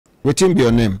What's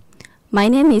your name? My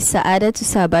name is Saada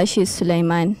Tusabashi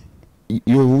Sulaiman.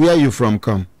 Where are you from,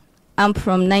 come? I'm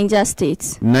from Niger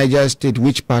State. Niger State,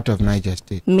 which part of Niger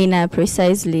State? Mina,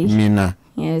 precisely. Mina.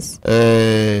 Yes.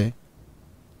 Okay.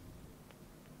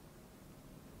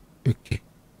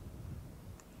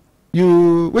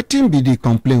 What be the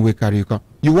complaint we carry?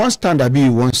 You want stand up,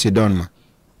 you want sit down, ma?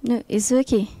 No, it's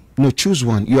okay. No, choose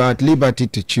one. You are at liberty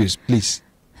to choose, please.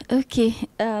 Okay.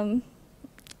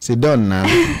 Sit down now.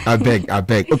 I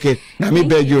beg. Okay, let me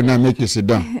beg you now, make you sit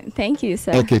down. Thank you,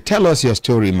 sir. Okay, tell us your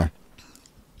story, ma.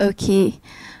 Okay.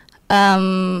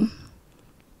 I'm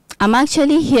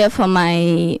actually here for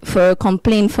a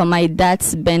complaint for my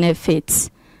dad's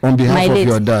benefits. On behalf of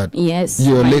your dad? Yes.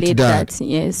 Your late dad?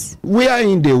 Yes. Where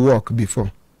in the work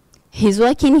before? He's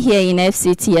working here in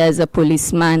FCT as a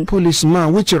policeman.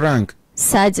 Policeman, which rank?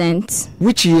 Sergeant.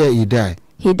 Which year he died?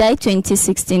 He died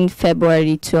 2016,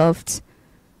 February 12th.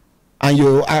 And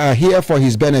you are here for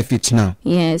his benefits now?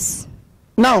 Yes.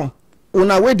 Now,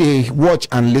 una way they watch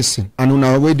and listen, and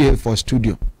una way they for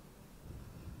studio.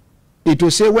 It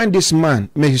will say when this man,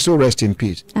 may he so rest in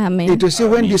peace. Amen. It will say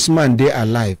when this man they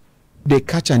alive, they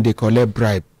catch and they collect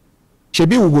bribe.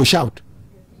 Shebi will go shout.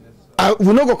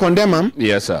 We no go condemn him.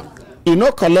 Yes, sir. He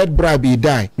no collect bribe, he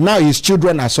die. Now his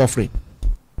children are suffering.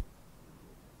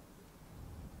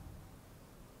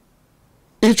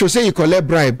 It should say he collect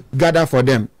bribe, gather for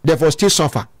them. Therefore still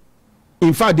suffer.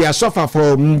 In fact, they are suffer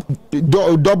for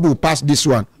double past this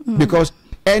one. Because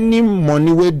any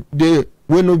money will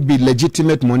not be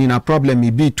legitimate money, and a problem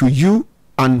it be to you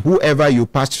and whoever you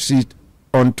pass it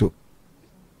on to.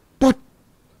 But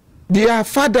their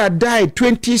father died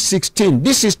 2016.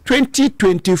 This is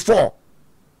 2024.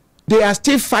 They are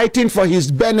still fighting for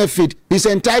his benefit, his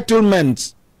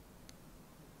entitlements.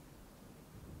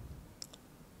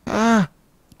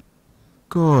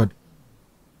 God.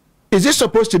 Is it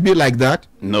supposed to be like that?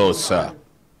 No, sir.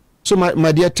 So,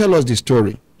 my dear, tell us the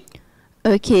story.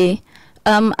 Okay.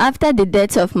 After the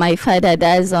death of my father,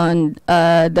 that's on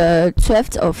the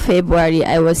 12th of February,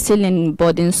 I was still in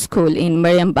boarding school in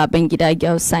Mariam Babangida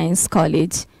Girls Science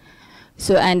College.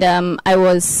 So, and I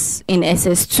was in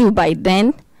SS2 by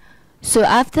then. So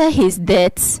after his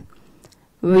death,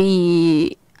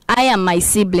 I and my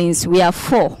siblings, we are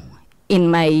 4 in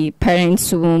my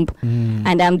parents' womb,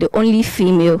 and I'm the only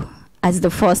female as the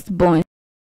firstborn.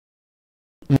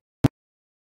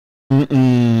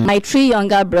 My 3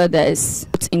 younger brothers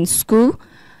in school,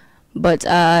 but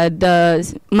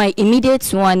my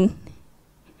immediate one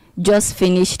just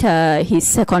finished his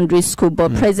secondary school,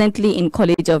 but presently in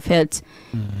College of Health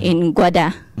in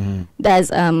Gwada.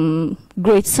 That's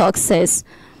great success.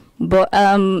 But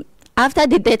after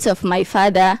the death of my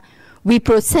father, we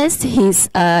processed his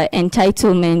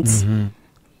entitlements.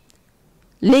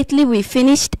 Lately, we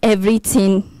finished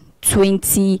everything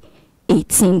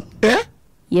 2018. Eh?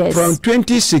 Yes. From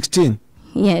 2016?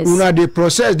 Yes. Una they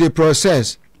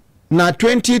process. Now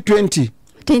 2020?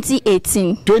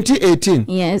 2018. 2018?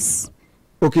 Yes.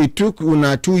 Okay, it took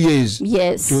una 2 years.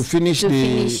 Yes. To finish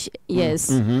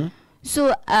yes.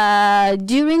 So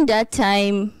during that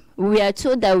time, we are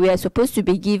told that we are supposed to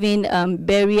be given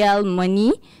burial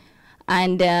money,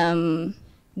 and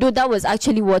though that was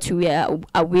actually what we are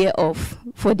aware of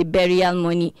for the burial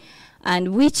money,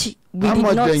 and which we How did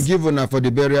much not. they give una for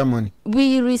the burial money?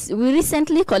 We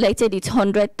recently collected it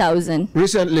 100,000.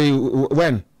 Recently,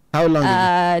 when? How long?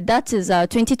 That is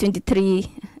 2023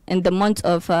 in the month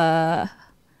of.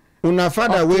 Una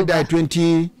father we died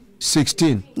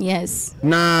 2016. Yes.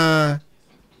 Now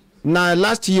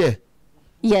last year.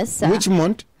 Yes, sir. Which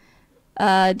month?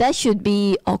 That should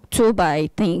be October, I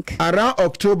think. Around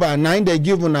October 9, they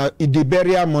give una the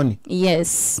burial money.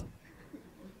 Yes.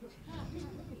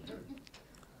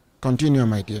 Continue,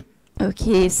 my dear.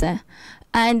 Okay, sir.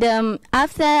 And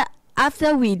after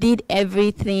we did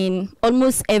everything,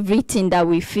 almost everything that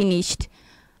we finished,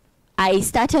 I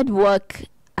started work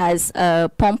as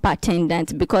a pump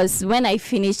attendant, because when I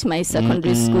finished my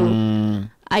secondary school,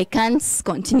 I can't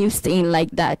continue staying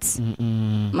like that.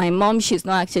 My mom, she's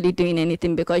not actually doing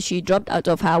anything because she dropped out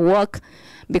of her work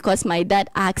because my dad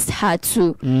asked her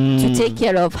to take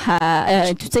care of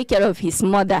her, to take care of his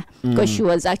mother, because she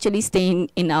was actually staying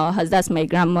in our house. That's my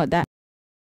grandmother.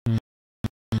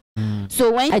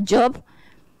 So when a job,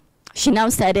 she now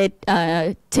started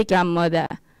take grandmother.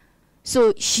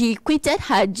 So she quitted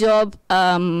her job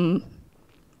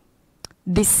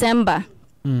December,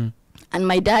 and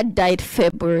my dad died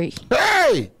February.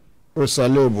 Hey,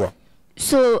 Rosalobwa.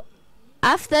 So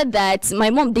after that, my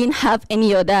mom didn't have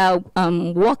any other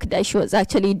work that she was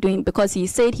actually doing because he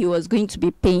said he was going to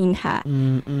be paying her.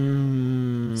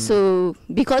 So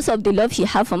because of the love she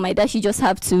had for my dad, she just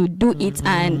have to do it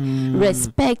and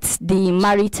respect the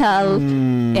marital.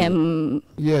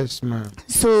 Yes, ma'am.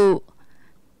 So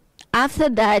after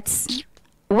that,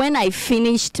 when I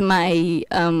finished my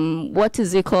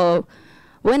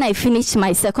when I finished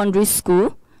my secondary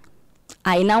school,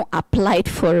 I now applied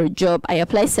for a job. I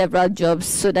applied several jobs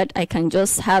so that I can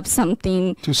just have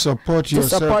something to support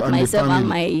yourself and myself the and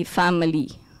my family.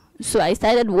 So I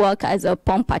started work as a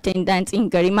pump attendant in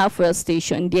Garima Fuel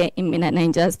Station there in Minna,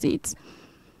 Niger State,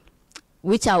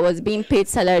 which I was being paid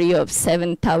salary of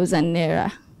 7,000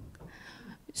 naira.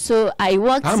 So I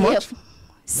worked How much?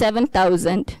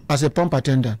 7,000. As a pump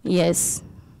attendant? Yes.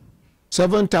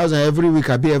 7,000 every week,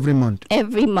 every month?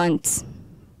 Every month.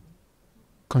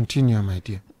 Continue, my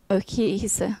dear. Okay,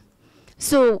 sir.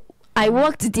 So I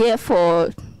worked there for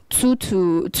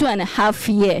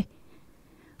 2.5 years,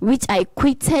 which I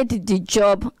quitted the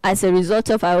job as a result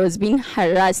of I was being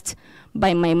harassed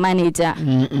by my manager.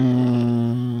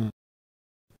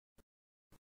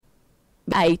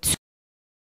 I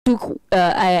took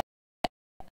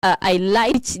I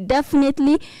lied.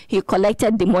 Definitely he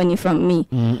collected the money from me.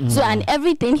 So, and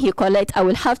everything he collect, I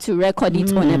will have to record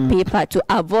it on a paper to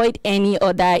avoid any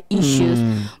other issues.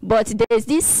 But there's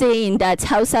this saying that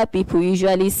Hausa people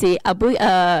usually say, Abu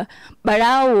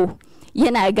barawo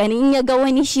yana ganin ya ga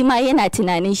wani shima yana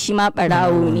tunanin shima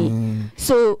barawo ne.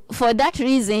 So for that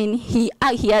reason, he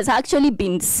has actually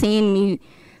been seeing me,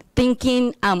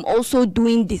 thinking I'm also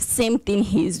doing the same thing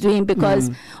he's doing, because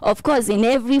of course in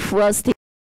every fuel station,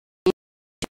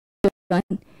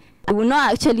 I will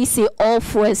not actually say all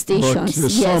fuel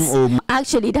stations. Yes,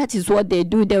 actually that is what they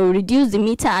do. They will reduce the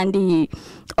meter and the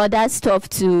other stuff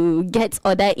to get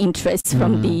other interest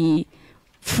from the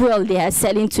fuel they are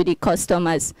selling to the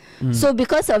customers. So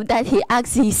because of that,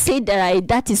 he said that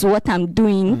that is what I'm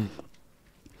doing,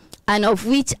 and of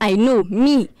which I know,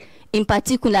 me in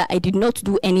particular, I did not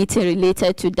do anything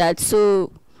related to that.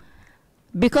 So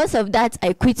because of that,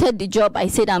 I quitted the job. I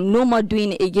said, I'm no more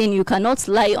doing it again. You cannot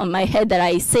lie on my head that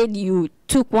I said you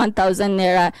took 1,000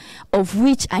 naira, of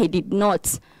which I did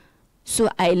not. So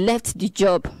I left the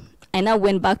job and I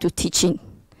went back to teaching.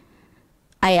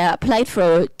 I applied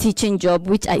for a teaching job,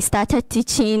 which I started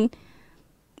teaching.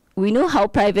 We know how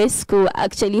private school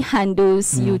actually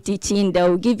handles you teaching. They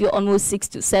will give you almost 6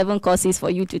 to 7 courses for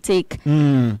you to take,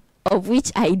 of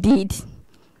which I did.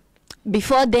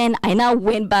 Before then, I now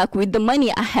went back with the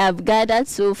money I have gathered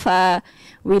so far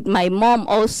with my mom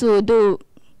also, though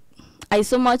I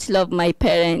so much love my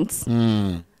parents.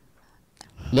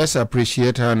 Let's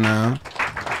appreciate her now.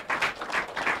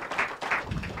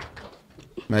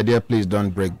 My dear, please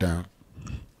don't break down.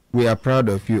 We are proud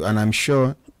of you, and I'm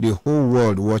sure the whole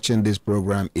world watching this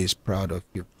program is proud of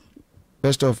you.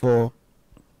 First of all,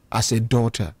 as a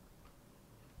daughter,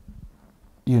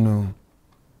 you know,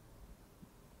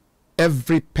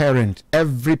 every parent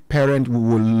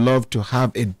would love to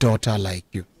have a daughter like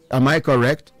you. Am I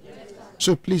correct? Yes.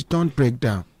 So please don't break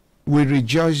down. We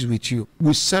rejoice with you.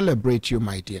 We celebrate you,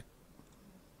 my dear.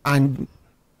 And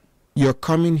your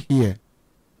coming here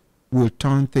will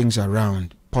turn things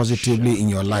around positively in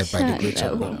your life by the grace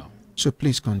of God. So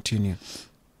please continue.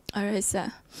 All right,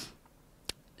 sir.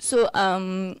 So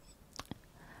I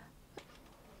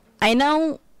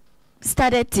now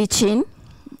started teaching.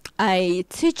 I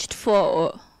taught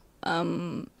for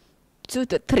 2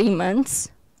 to 3 months.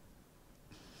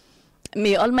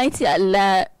 May Almighty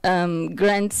Allah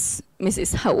grant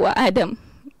Mrs. Hawa Adam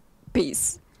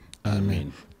peace.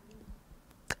 Amen.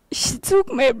 She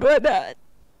took my brother.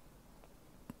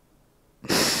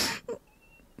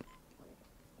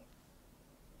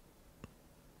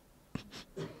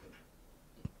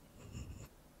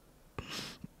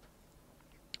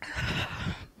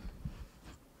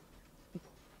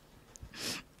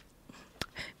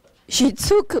 She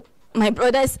took my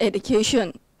brother's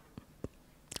education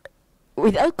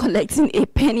without collecting a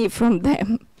penny from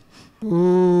them.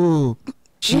 Oh,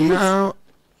 she now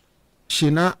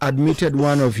admitted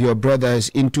one of your brothers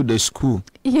into the school.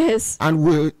 Yes.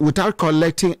 And without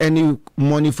collecting any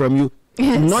money from you,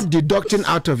 not deducting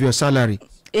out of your salary.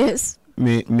 Yes.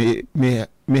 May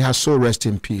her soul rest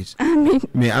in peace. Amen.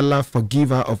 May Allah forgive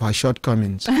her of her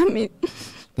shortcomings. Amen.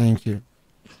 Thank you.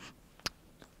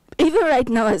 Even right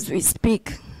now as we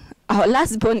speak, our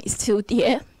last born is still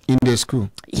there. In the school?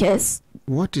 Yes.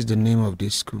 What is the name of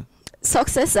this school?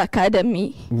 Success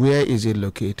Academy. Where is it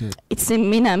located? It's in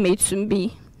Minna,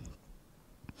 Metumbi.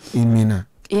 In Minna?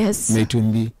 Yes.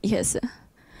 Metumbi? Yes, sir.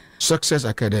 Success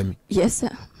Academy? Yes,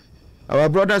 sir. Our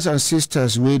brothers and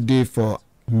sisters waiting for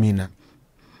Mina.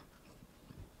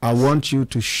 I want you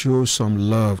to show some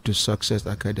love to Success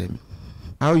Academy.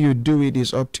 How you do it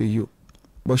is up to you.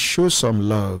 But show some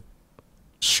love.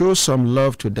 Show some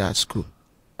love to that school.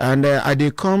 And I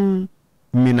did come,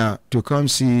 Mina, to come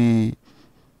see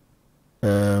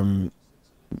His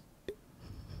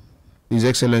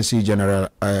Excellency General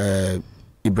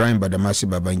Ibrahim Badamasi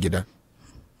Babangida,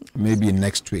 maybe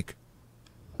next week.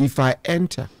 If I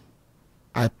enter,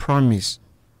 I promise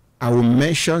I will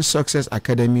mention Success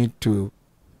Academy to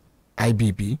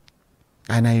IBB,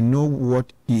 and I know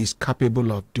what he is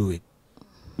capable of doing.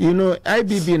 You know,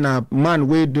 IBB na man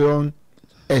we don't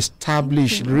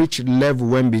establish reach level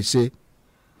when we say,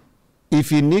 if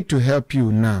he need to help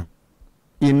you now,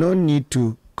 he no need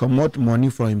to come out money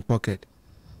from his pocket.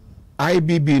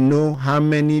 IBB know how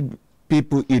many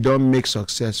people he don't make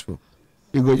successful.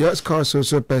 You go just call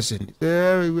so person.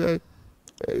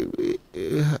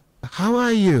 How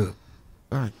are you?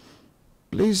 Fine.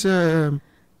 Please,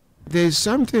 there's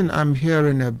something I'm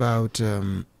hearing about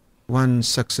one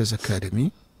Success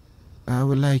Academy. I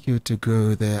would like you to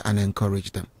go there and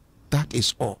encourage them. That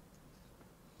is all.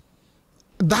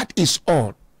 That is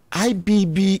all.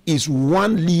 IBB is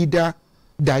one leader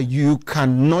that you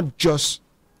cannot just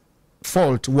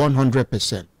fault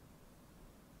 100%.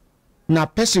 Now,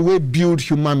 person will build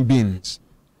human beings.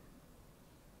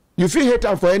 You feel hate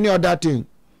for any other thing.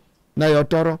 Now you're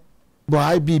thorough.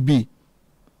 But IBB,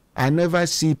 I never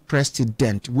see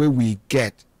president where we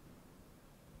get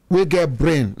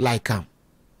brain like him.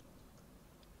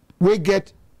 We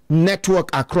get network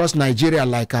across Nigeria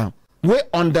like him. We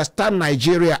understand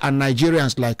Nigeria and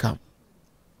Nigerians like him.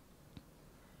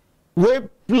 We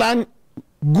plan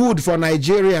good for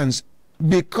Nigerians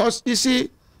because, you see,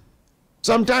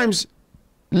 sometimes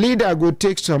leader go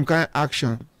take some kind of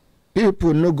action.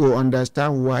 People no go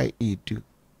understand why he do.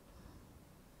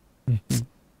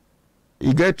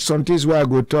 You get some things where I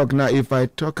go talk now. If I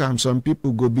talk some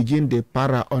people go begin the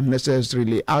para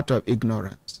unnecessarily out of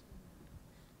ignorance.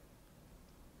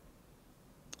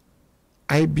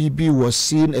 IBB was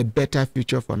seeing a better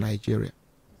future for Nigeria.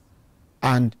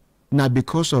 And now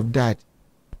because of that,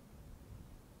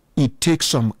 he takes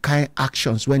some kind of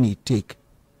actions when he take.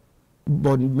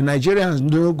 But Nigerians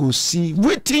don't go see.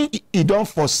 Waiting he don't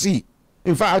foresee.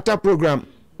 In fact, after program,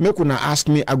 make una ask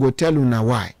me, I go tell you now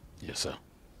why. Yes, sir.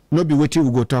 No be waiting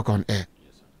we go talk on air.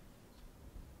 Yes, sir.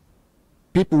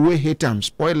 People will hate them,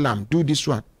 spoil them, do this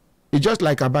one. It's just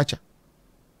like Abacha.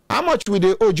 How much will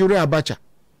they owe Jure Abacha?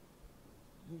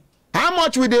 How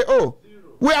much will they owe?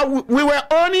 We were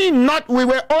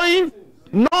owing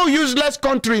no useless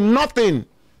country, nothing.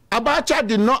 Abacha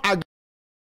did not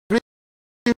agree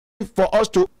for us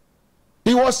to.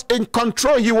 He was in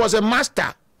control. He was a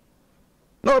master.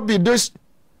 Not be this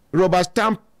rubber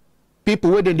stamp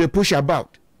people where they push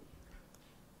about.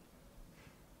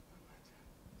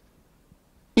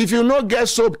 If you no get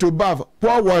soap to bath,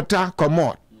 pour water, come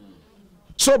on.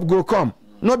 Soap go come.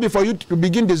 Not before you to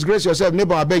begin disgrace yourself.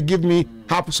 Neighbor, I beg, give me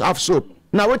half soap.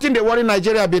 Now, what in the worry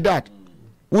Nigeria be that?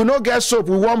 We no get soap,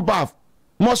 we want bath.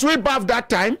 Must we bath that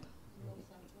time?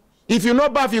 If you no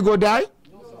bath, you go die?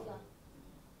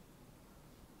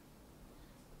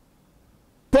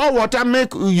 Pour water,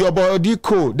 make your body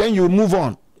cold, then you move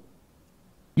on.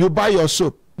 You buy your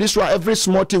soap. This why every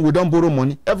small thing we don't borrow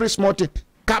money. Every small thing,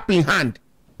 cap in hand.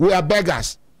 We are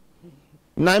beggars.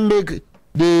 Now make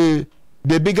the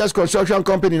biggest construction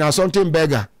company now something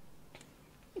beggar.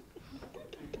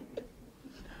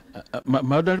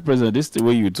 Madam President, this is the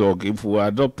way you talk. If we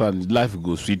adopt and life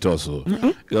goes sweet also.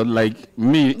 You're like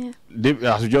me,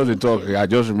 as you just talk, I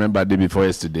just remember the day before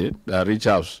yesterday. I reach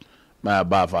house, my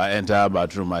bath, I enter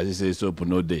bathroom, I say soap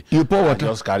no day. You pour water? I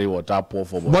just carry water, pour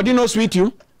for body no sweet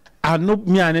you? And no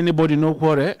me and anybody no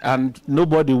worry, and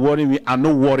nobody worry me, I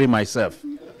no worry myself.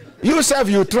 You self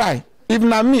you try. If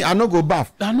not me, I no go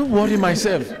bath. I no worry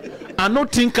myself. I no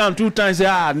think 2 times.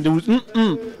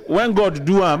 When God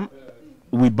do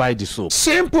we buy the soap.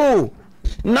 Simple.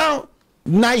 Now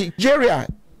Nigeria,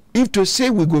 if to say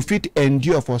we go fit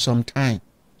endure for some time,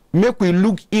 make we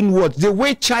look inward. The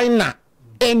way China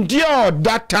endured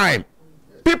that time.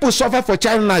 People suffer for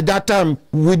China at that time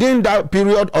within that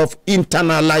period of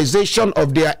internalization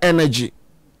of their energy.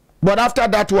 But after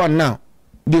that one now,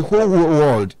 the whole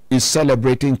world is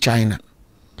celebrating China.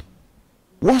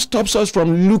 What stops us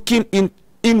from looking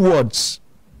inwards?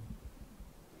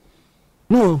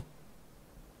 No.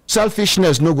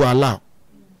 Selfishness no go allow.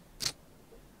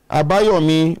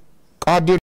 Abayomi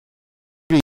Kadiri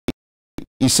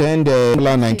he sent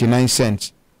 99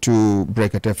 cents to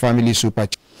Brekete Family Super.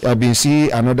 I've been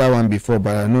seeing another one before,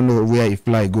 but I don't know where it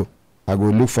fly go. I go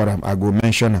look for them. I go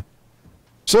mention them.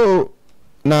 So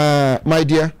now, my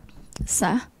dear,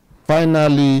 Sir.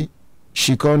 finally,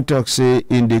 she contact say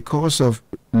in the course of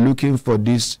looking for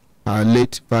this her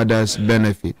late father's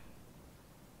benefit.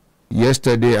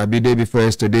 Yesterday, a day before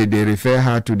yesterday, they refer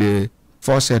her to the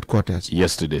force headquarters.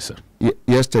 Yesterday, sir.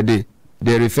 Yesterday,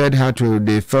 they referred her to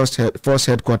the force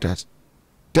headquarters.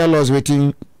 Tell us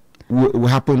waiting will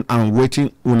happen and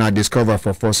waiting una discover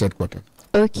for force headquarters.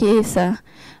 Okay, sir.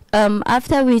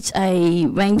 After which I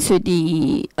went to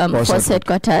the force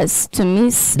headquarters to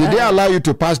miss. Did they allow you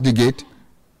to pass the gate?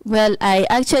 Well, I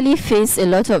actually faced a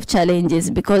lot of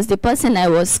challenges because the person I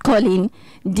was calling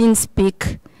didn't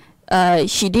speak.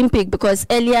 She didn't pick because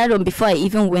earlier on, before I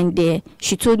even went there,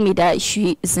 she told me that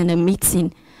she is in a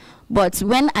meeting. But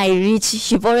when I reached,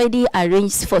 she've already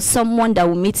arranged for someone that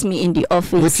will meet me in the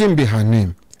office. What's be her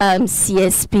name?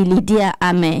 CSP Lydia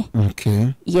Ame.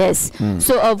 Okay. Yes.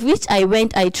 So of which I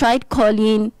went, I tried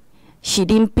calling, she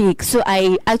didn't pick. So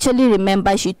I actually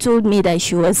remember she told me that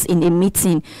she was in a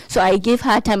meeting. So I gave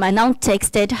her time. I now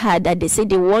texted her that they said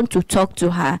they want to talk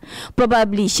to her.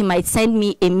 Probably she might send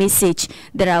me a message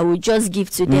that I will just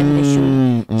give to them. They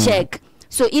should check.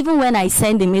 So even when I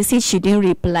sent the message, she didn't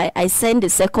reply. I sent the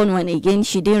second one again,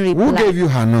 she didn't reply. Who gave you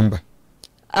her number?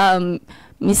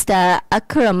 Mr.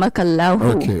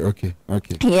 Akramakallahu.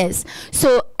 Okay. Yes.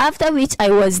 So after which I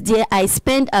was there, I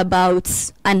spent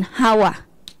about an hour.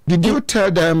 Did you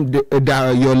tell them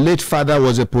that your late father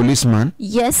was a policeman?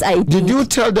 Yes, I did. Did you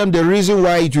tell them the reason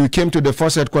why you came to the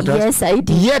force headquarters? Yes, I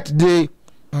did. Yet they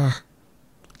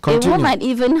continue. A woman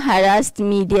even harassed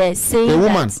me there, saying a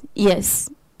woman? That, yes,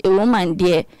 a woman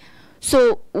there.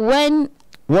 So when...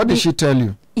 What did she tell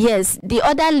you? Yes, the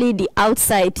other lady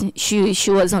outside, she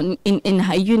was in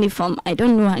her uniform. I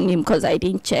don't know her name because I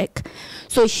didn't check.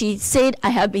 So she said,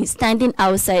 I have been standing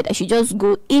outside. I should just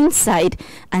go inside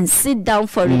and sit down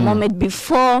for a moment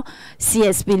before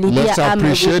CSP Lydia. Let's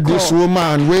appreciate this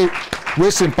woman.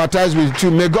 We sympathize with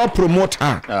you. May God promote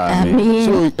her. Amen.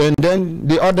 So, and then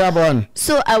the other one.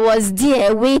 So I was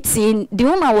there waiting. The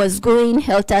woman was going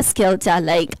helter-skelter,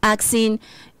 like asking,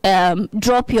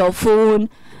 drop your phone.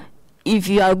 If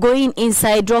you are going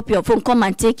inside, drop your phone, come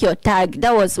and take your tag.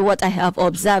 That was what I have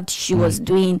observed she was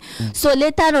doing. So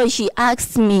later on, she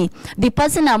asked me, the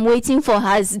person I'm waiting for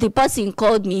the person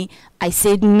called me. I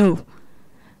said no.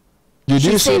 Did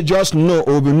you say just no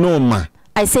or no, ma?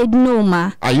 I said no,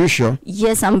 ma. Are you sure?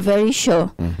 Yes, I'm very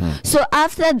sure. So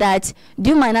after that,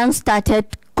 the man now started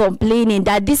complaining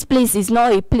that this place is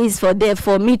not a place for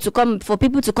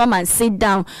people to come and sit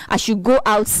down. I should go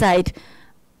outside.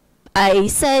 I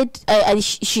said,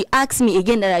 she asked me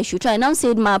again that I should try. And I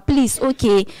said, ma, please,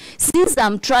 okay, since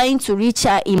I'm trying to reach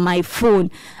her in my phone,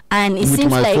 and it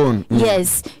seems like,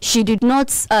 yes, she did not,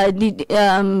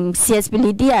 CSP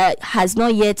Lydia has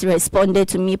not yet responded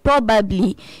to me.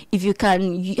 Probably, if you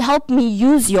can help me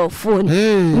use your phone,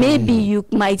 maybe you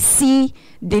might see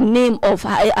the name of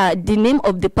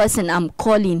the person I'm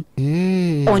calling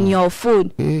on your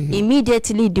phone.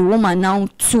 Immediately, the woman now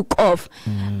took off.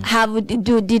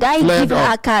 Did I give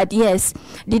her a card? Yes.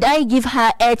 Did I give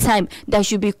her airtime that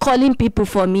should be calling people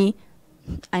for me?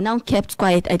 I now kept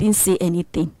quiet. I didn't say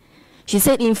anything. She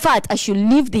said, in fact, I should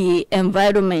leave the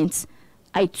environment.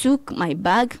 I took my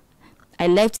bag. I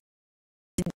left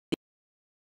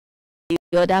the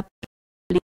other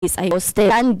place. I was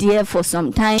standing there for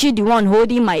some time. She the one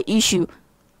holding my issue.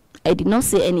 I did not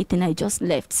say anything. I just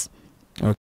left.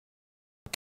 Okay.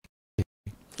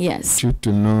 Yes. You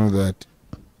to know that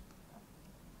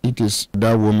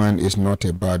that woman is not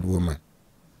a bad woman.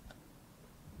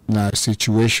 Now,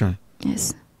 situation.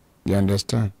 Yes. You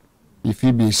understand? If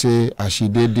he be say, as she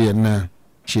did there now,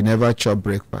 she never chop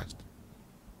breakfast.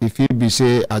 If he be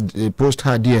say, they post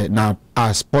her there now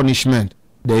as punishment,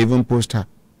 they even post her.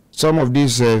 Some of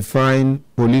these fine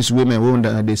police women,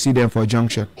 they see them for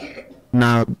junction.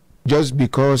 Now, just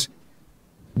because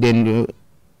they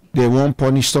won't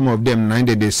punish some of them, now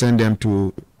they send them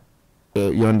to,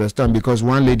 you understand? Because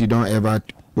one lady don't ever,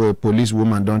 a police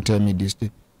woman don't tell me this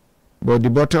thing. But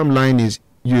the bottom line is,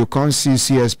 you can't see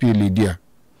CSP Lydia.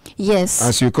 Yes.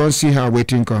 As you can't see her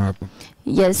waiting can happen.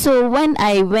 Yes. So when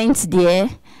I went there,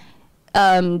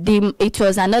 it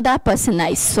was another person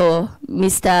I saw,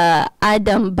 Mr.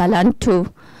 Adam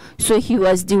Balanto. So he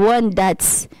was the one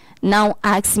that now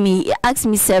asked me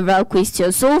several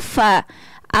questions. So far,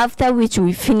 after which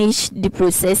we finished the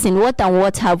processing, what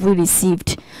have we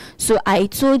received? So I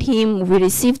told him we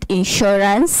received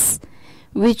insurance,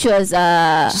 which was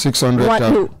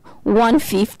 600,000.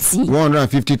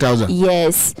 150,000.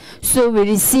 Yes. So we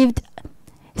received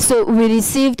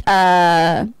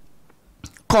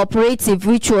cooperative,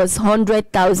 which was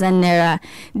 100,000 naira.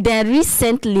 Then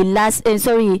recently,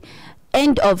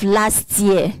 end of last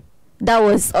year, that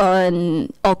was on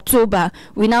October,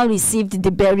 we now received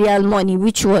the burial money,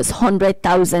 which was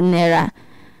 100,000 naira.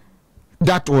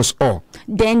 That was all.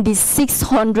 Then the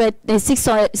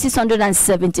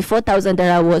 674,000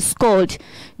 naira was called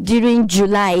during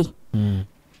July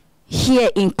here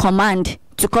in command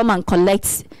to come and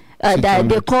collect. That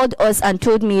they called us and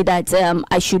told me that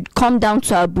I should come down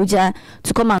to Abuja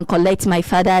to come and collect my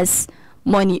father's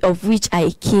money, of which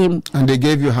I came. And they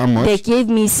gave you how much? They gave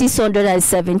me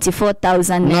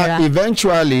 674,000 naira. Now,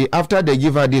 eventually, after they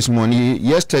give her this money,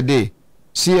 yesterday,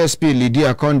 CSP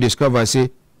Lydia can't discover,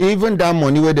 say, even that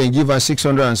money where they give her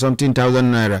 600 and something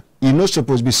thousand naira, it's not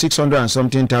supposed to be 600 and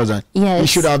something thousand. Yes. It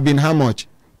should have been how much?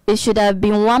 It should have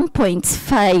been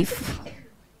 1.5.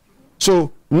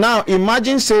 So now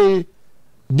imagine, say,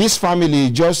 this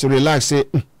family just relax, say,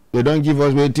 they don't give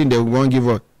us waiting, they won't give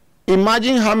us.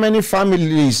 Imagine how many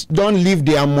families don't leave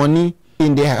their money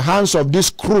in the hands of these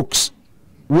crooks,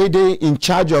 where they in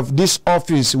charge of this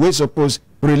office, we're supposed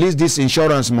to release this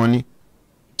insurance money.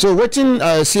 So waiting,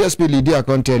 CSP Lydia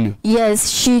can't tell you.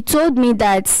 Yes, she told me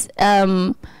that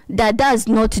that's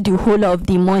not the whole of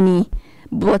the money.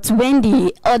 But when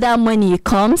the other money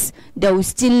comes, they will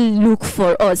still look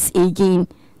for us again.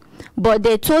 But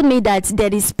they told me that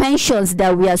there is pensions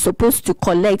that we are supposed to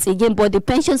collect again, but the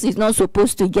pensions is not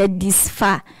supposed to get this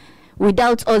far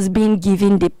without us being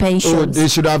given the pensions. Oh, they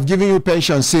should have given you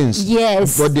pension since.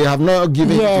 Yes. But they have not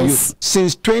given it to you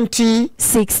since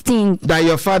 2016 that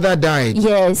your father died.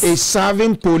 Yes. A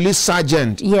serving police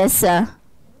sergeant. Yes, sir.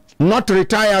 Not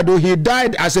retired, though. He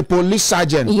died as a police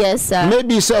sergeant. Yes, sir.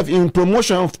 Maybe self in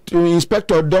promotion to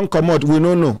inspector don't come out. We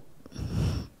don't know.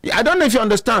 I don't know if you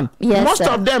understand. Yes, most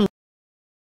sir. of them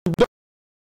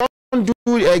don't do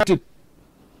it.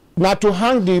 Now to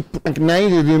hang the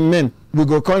 9 remain, we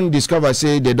go come discover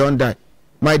say they don't die.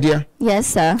 My dear. Yes,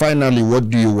 sir. Finally, what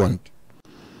do you want?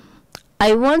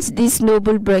 I want this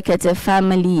noble Brekete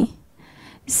family.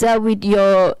 Sir, with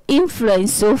your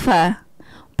influence so far,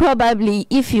 probably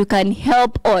if you can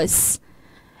help us,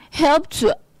 help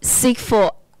to seek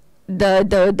for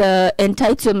the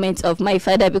entitlement of my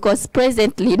father, because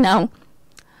presently now,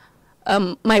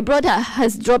 my brother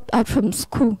has dropped out from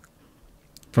school.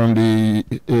 From the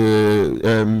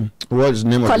what's the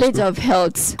name College of of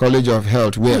Health. College of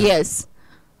Health, where? Yes.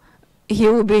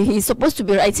 He's supposed to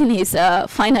be writing his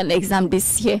final exam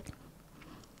this year.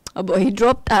 But he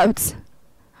dropped out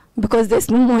because there's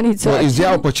no money to. So is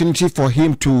there opportunity for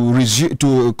him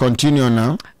to continue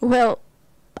now? Well,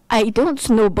 I don't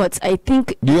know, but I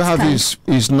think. Do you have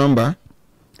his number?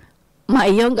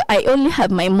 I only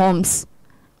have my mom's.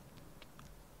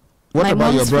 What my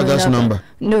about your brother's number?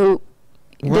 No.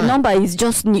 Why? The number is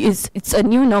just new. It's a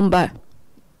new number.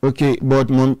 Okay, but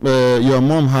your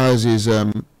mom has his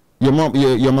your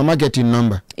mama getting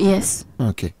number. Yes.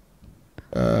 Okay.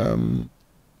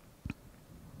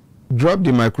 Drop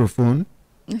the microphone.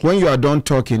 Okay. When you are done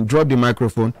talking, drop the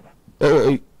microphone.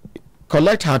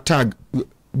 Collect her tag.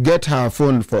 Get her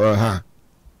phone for her.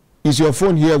 Is your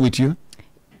phone here with you?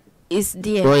 It's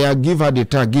there. Oh yeah, give her the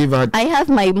tag. Give her. I have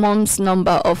my mom's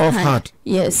number of heart.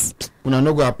 Yes. Una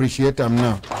no go appreciate them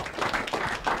now.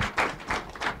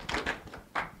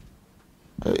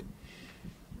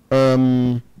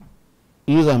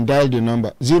 Use and dial the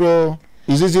number. 0.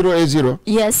 Is it 080?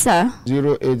 Yes, sir.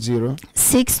 080.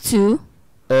 62.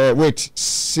 Wait.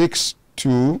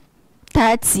 62.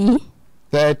 30.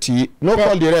 30. No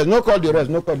call the rest. No call the rest.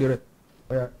 No call the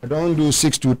rest. I don't do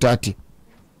 6230.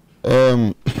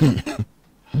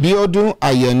 Biodun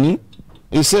Ayeni,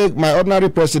 he said, my ordinary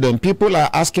president, people are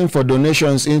asking for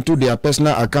donations into their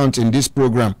personal accounts in this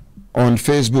program on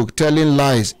Facebook, telling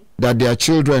lies that their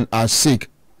children are sick.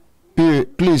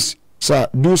 Please, sir,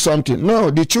 do something.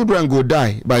 No, the children go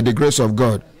die by the grace of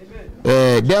God.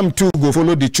 Them too go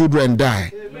follow the children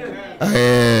die.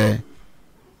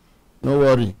 No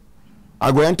worry.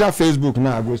 I go enter Facebook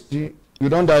now. I go see. You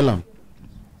don't dial them.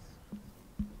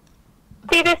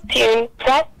 See this tune,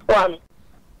 press 1.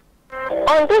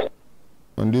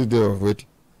 On this day of waiting.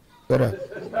 Sarah.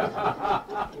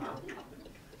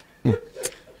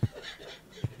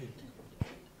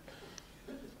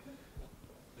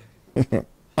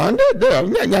 On this day of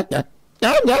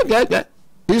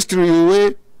history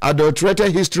way,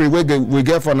 adulterated history we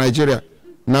get for Nigeria.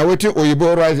 Now waiting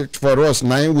Oyibo write for us,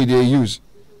 now we they use.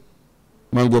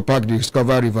 Mango Park,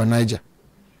 Discover River, Niger.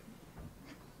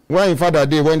 Why in Father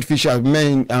they went fishers,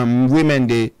 men and women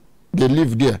they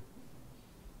live there.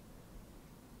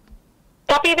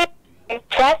 Copy this,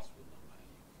 press.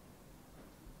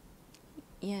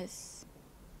 Yes.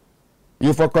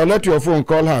 You for collect your phone,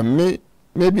 call her.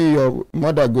 Maybe your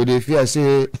mother go dey fear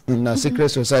say in a secret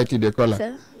society they call her.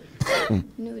 Sir?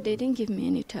 No, they didn't give me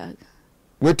any tag.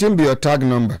 Waiting be your tag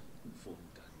number.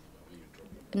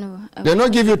 No. They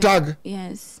not give you tag.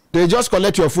 Yes. They just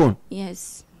collect your phone.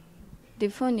 Yes. The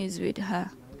phone is with her.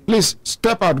 Please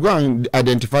step out. Go and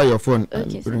identify your phone.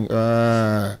 Okay.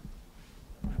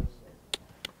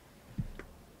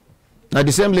 Now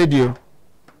the same lady.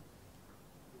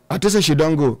 I tell her she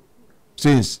don't go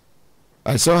since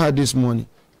I saw her this morning.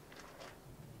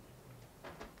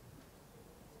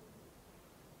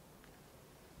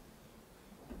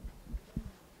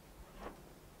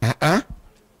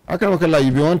 I can look like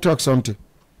if you want to talk something.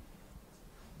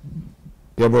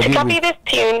 To copy this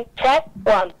tune, press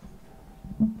 1.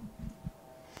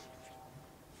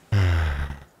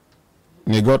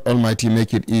 May God Almighty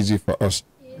make it easy for us.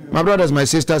 Yeah. My brothers, my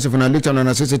sisters, if we look on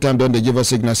a 60 time, don't they give us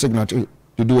signal to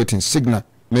do it in signal.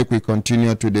 Make we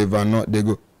continue to the van, not they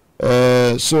go.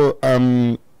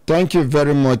 Thank you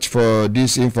very much for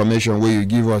this information where you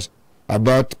give us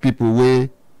about people we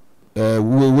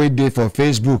did for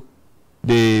Facebook.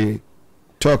 They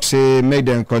talk, say, make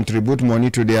them contribute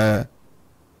money to their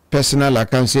personal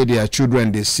account, say their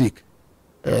children they sick.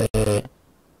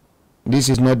 This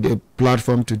is not the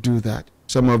platform to do that.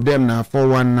 Some of them now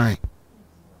 419.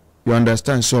 You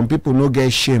understand? Some people no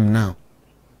get shame now.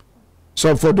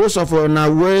 So for those of you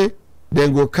now way,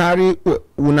 then go carry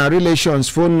una relations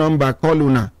phone number, call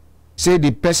una. Say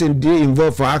the person they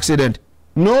involved for accident.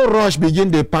 No rush, begin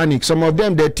the panic. Some of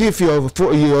them they thief your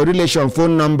relation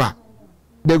phone number.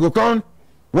 They go come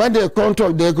when they come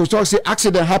talk, they go talk say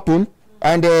accident happen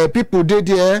and people did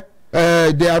there.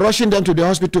 They are rushing them to the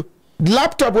hospital.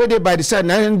 Laptop where they by the side,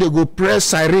 and they go press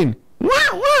siren.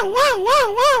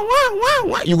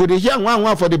 You go to hear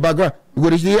one for the background. You go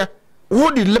to hear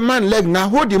who the man leg now,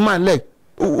 who the man leg.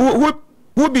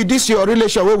 Who be this your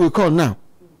relation where we call now?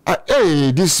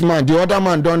 Hey, this man, the other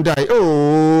man don't die.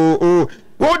 Oh,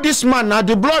 this man now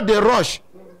the blood they rush.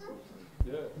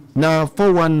 Now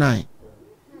 419.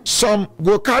 Some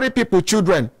go carry people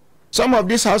children. Some of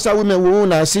these Hausa women will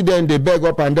now see them they beg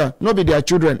up and down. No be their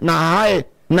children. Now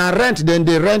rent, then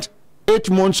they rent 8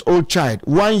 months old child,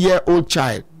 1 year old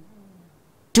child,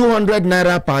 200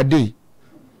 naira per day,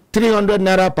 300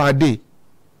 naira per day.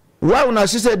 Why when I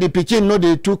say the pikin no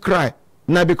they too cry?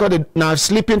 Now because now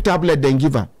sleeping tablet then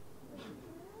give them.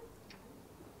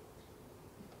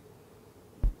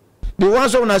 The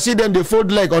ones when I see them they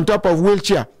fold leg on top of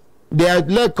wheelchair, their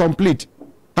leg complete.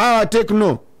 How I take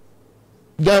no?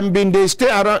 Them been they stay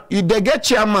around. If they get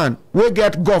chairman, we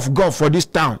get golf for this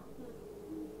town.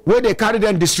 Where they carry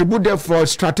them, distribute them for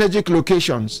strategic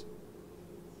locations.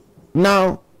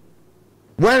 Now,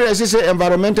 when they say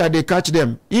environmental, they catch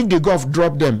them. If the golf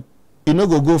drop them, it no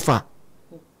go far.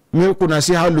 We can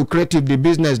see how lucrative the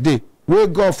business day. Where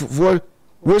golf,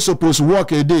 we supposed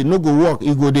work a day, no go work,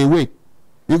 you go the way.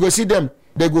 You go see them,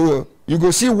 they go. You go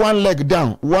see one leg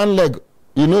down, one leg,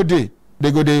 you know they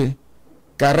go the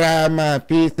karama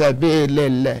pizza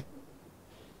belele.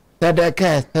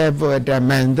 Sadaka sebo da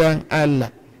mandan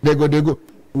Allah. They go.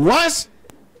 Once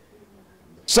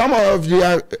some of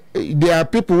their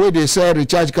people where they sell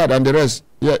recharge card and the rest,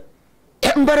 yeah,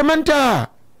 environmental.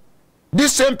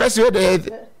 This same person where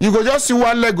you go just see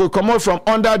one leg go come out from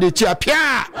under the chair,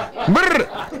 pia,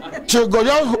 brr. She go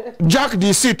just jack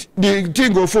the seat, the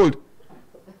thing go fold.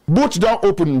 Boot don't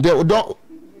open, they don't.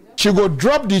 She go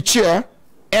drop the chair,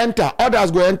 enter. Others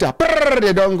go enter, brr,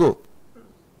 they don't go.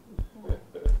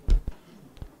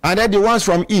 And then the ones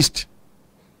from east.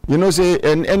 You know, say,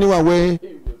 and anyone way,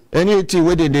 anything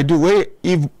where they do, where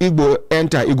if go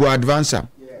enter, it go advance them.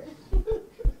 Yeah.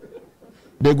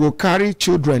 They go carry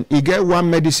children. You get one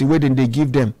medicine where they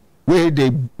give them, where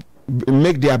they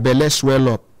make their belly swell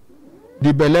up.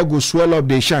 The belly go swell up,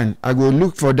 they shine. I go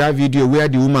look for that video where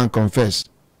the woman confess.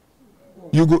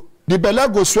 You go, the belly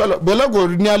go swell up, belly go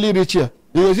nearly reach here.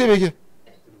 You go see,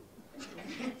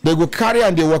 they go carry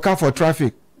and they walk out for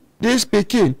traffic. This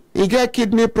pikin, he get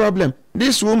kidney problem.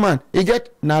 This woman, he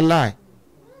get na lie.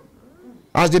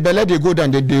 As the belly they go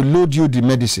down, they load you the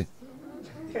medicine.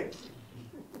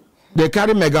 They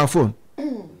carry megaphone.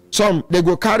 Some they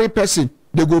go carry person.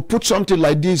 They go put something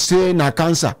like this, say na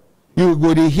cancer. You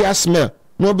go the hear smell.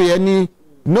 No be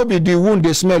the wound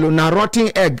they smell. Na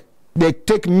rotten egg. They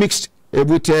take mixed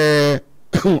with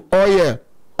oil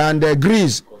and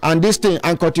grease and this thing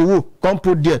and cotton come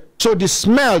put there. So the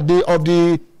smell of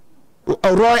the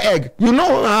raw egg, you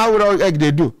know how raw egg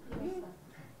they do.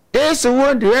 It's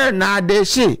wound where now they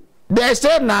see. They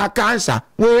say now cancer.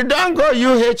 We don't go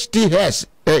UHTS.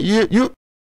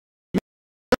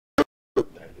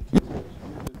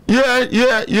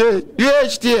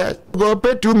 UHTS go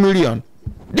pay 2 million.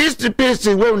 This the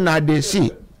person wey una dey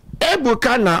see.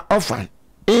 Ebuka na orphan.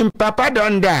 Him papa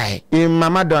don die, him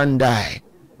mama don die.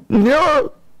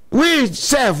 No, we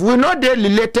self we not dey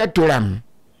related to them.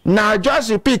 Now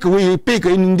just we pick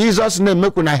in Jesus' name,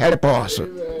 make una help us.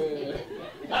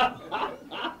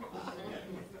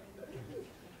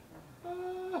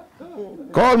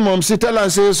 Call mom, see, tell her,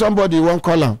 say somebody won't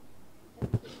call her.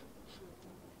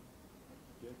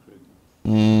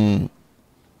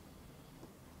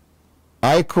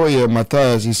 I call you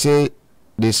Matthias, he say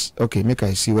this, okay, make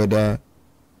I see whether,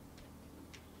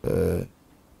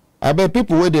 I bet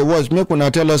people where they watch, make una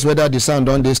tell us whether the sound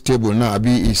on this table now,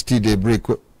 is still they break.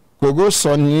 Kogo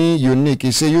Sonny Unique,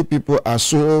 he say, you people are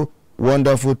so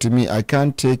wonderful to me, I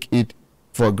can't take it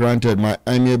for granted. My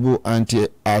amiable auntie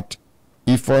at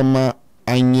Ifoma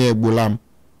Anye Bulam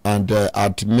and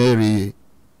at Mary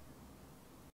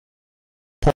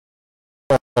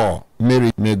Paul.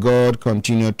 Mary, may God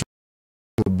continue to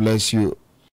bless you.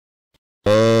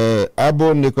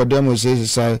 Abo Nicodemus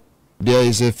says, there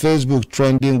is a Facebook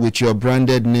trending with your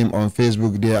branded name on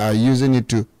Facebook. They are using it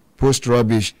to post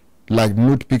rubbish like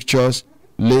nude pictures,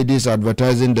 ladies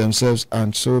advertising themselves,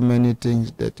 and so many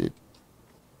things that it.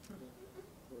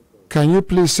 Can you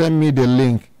please send me the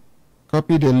link?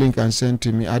 Copy the link and send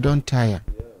to me. I don't tire.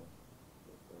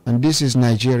 And this is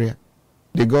Nigeria.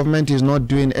 The government is not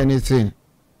doing anything.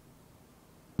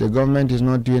 The government is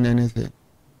not doing anything.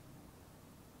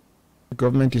 The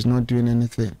government is not doing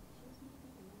anything.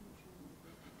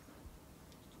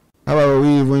 How are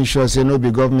we even sure say no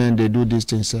be government they do this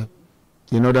thing, sir,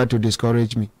 in order to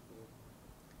discourage me?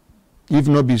 If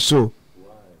not be so,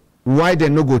 why they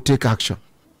no go take action?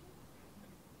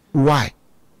 Why?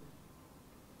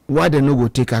 Why they no go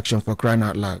take action, for crying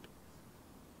out loud?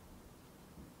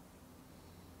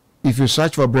 If you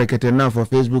search for Brekete now for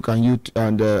Facebook and YouTube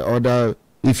and other,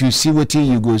 if you see what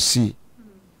you go see.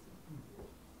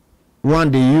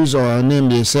 One, they use our name,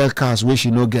 they sell cars which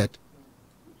you no get.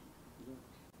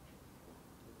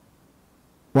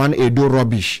 One, they do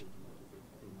rubbish.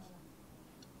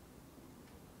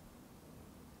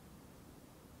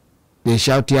 They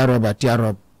shout tear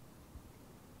up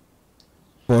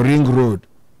for Ring Road.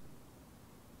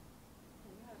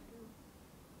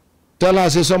 Tell her,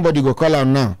 say somebody go call her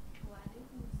now.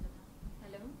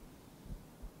 Hello?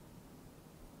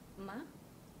 Ma?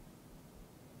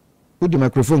 Put the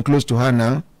microphone close to her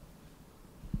now.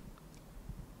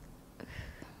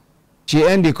 She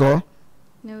end the call.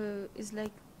 No, it's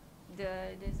like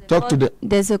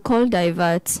there's a call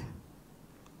divert.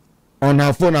 On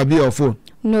her phone, or be your phone?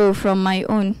 No, from my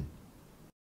own.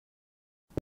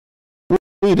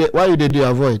 Why you did you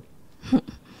avoid?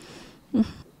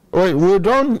 Wait, we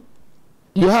don't.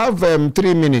 You have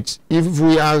 3 minutes. If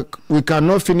we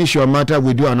cannot finish your matter,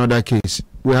 we do another case.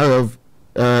 We have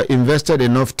invested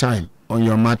enough time on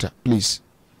your matter, please.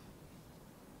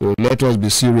 So let us be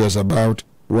serious about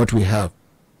what we have.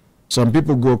 Some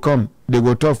people go come, they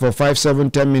go talk for 5,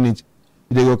 7, 10 minutes.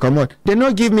 They go come out. They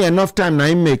not give me enough time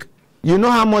now. Make. You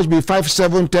know how much be 5,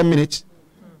 7, 10 minutes?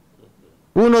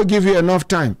 Who not give you enough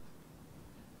time?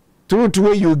 Truth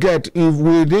where you get, if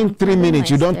within 3 minutes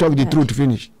you don't talk the truth,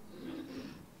 finish.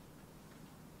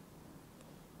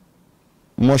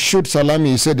 Moshood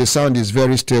Salami, he said the sound is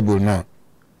very stable now.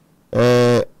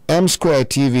 M Square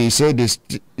TV, he said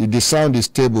the sound is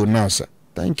stable now, sir.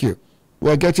 Thank you.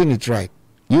 We're getting it right.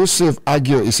 Yusuf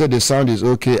Agio, he said the sound is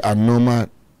okay and normal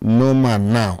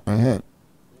now.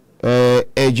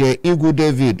 AJ Ugu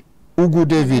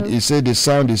David, he said the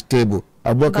sound is stable.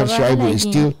 Abubakar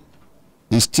Shaibu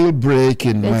is still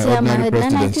breaking my ordinary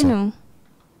president, sir.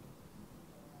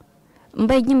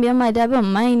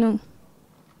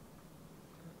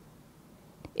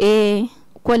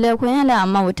 Kwale kwanyala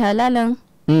mauta lalang.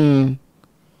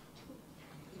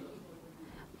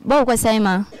 Ba kwa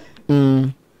saima.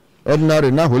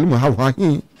 Ordinary na holimu hawa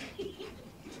hi.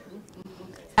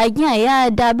 Anya ya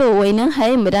dabe wainan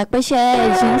hai mudakpa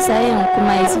shaya jin sayen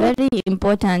kuma is very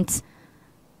important.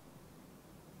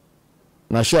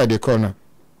 Na share the corner.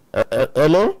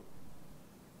 Hello?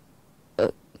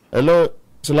 Hello?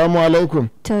 Assalamu alaikum.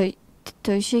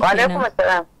 To shi Wa alaikum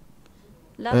assalam.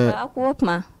 Lafa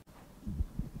akwokma.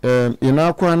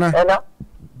 Ina kwana? Hello.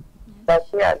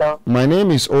 My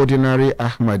name is Ordinary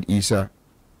Ahmad Isa.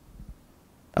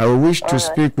 I wish to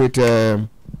speak with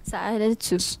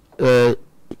Saadatu.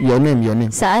 Your name.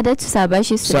 Saadatu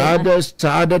Sabashi Suleiman.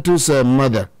 Saadatu's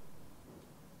mother.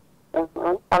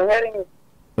 I'm hearing you.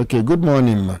 Okay, good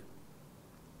morning, ma.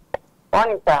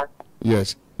 Morning, sir.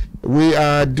 Yes. We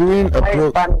are doing a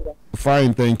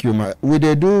Fine, thank you, ma. We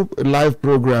dey do live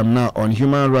program now on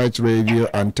Human Rights Radio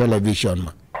and Television,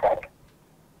 ma.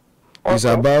 It's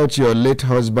about your late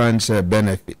husband's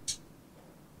benefits.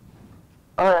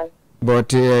 All right.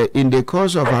 But in the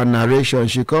course of her narration,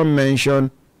 she come mention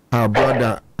her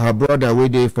brother wey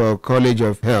dey for College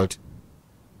of Health.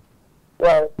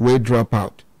 Right. We drop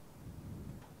out.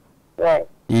 Right.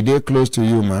 He dey close to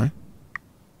you, ma?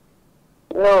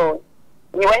 No,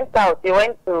 he went out. He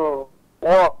went to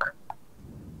work.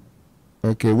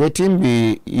 Okay, wetin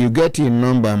be you get him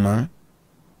number, ma?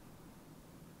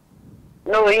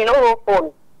 No, he no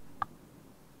phone.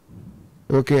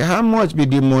 Okay, how much be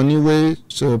the money wey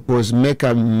suppose make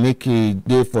am make a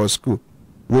day for school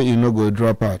wey you no go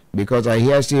drop out? Because I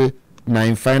hear say na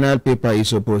in final paper he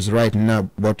suppose write now,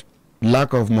 but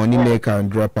lack of money make am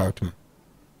drop out, ma.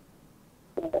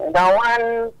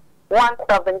 The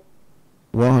 170.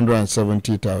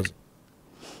 170,000.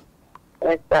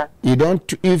 Yes, sir. You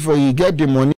don't, if you get the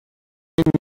money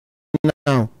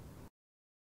now,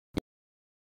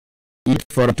 it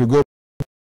for to go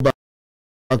back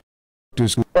to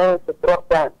school. To drop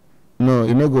down. No,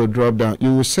 you no go drop down.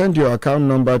 You will send your account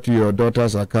number to your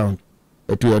daughter's account,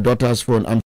 to your daughter's phone.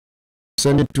 I'm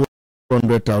sending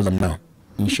 200,000 now,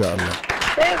 inshallah.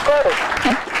 Thank God.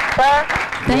 Sir.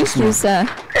 Thank you, sir.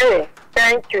 Hey,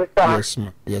 thank you, sir. Yes,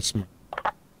 ma. Yes, ma.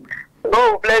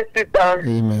 God bless you, sir.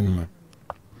 Amen, ma.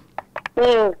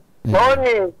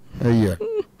 Morning. Yeah.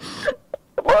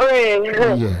 Morning.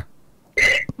 Yeah.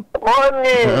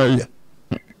 Morning. Yeah.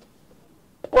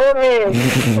 Morning.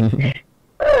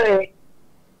 Hey.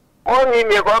 Morning,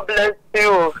 may God bless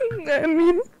you.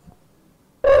 Amen.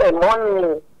 Hey,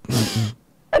 morning.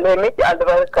 And I make you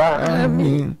advance, sir.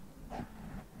 Amen.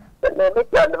 And I make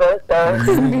you advance, sir.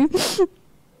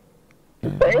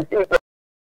 Thank you, sir.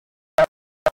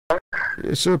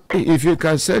 So if you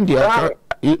can send the account,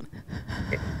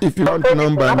 if you want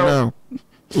number now,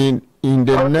 in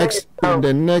the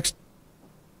next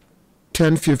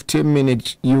 10-15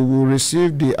 minutes, you will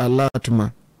receive the alert,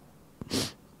 ma.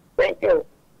 Thank you.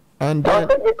 And I'll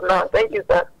then, send it now. Thank you,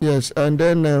 sir. yes, and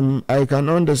then I can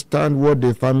understand what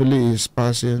the family is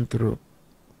passing through.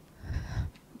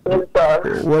 Yes,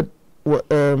 sir.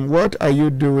 What are you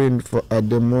doing for at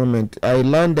the moment? I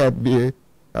learned that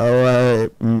our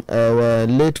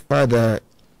late father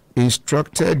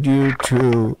instructed you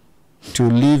to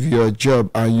leave your job,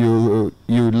 and you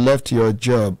left your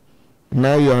job.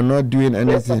 Now you are not doing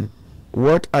anything.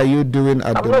 What are you doing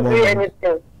at the moment? I'm not doing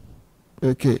anything.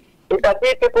 Okay. It's a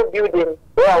big people building.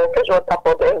 Yeah, I will fetch water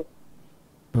for them.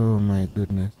 Oh my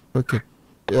goodness. Okay.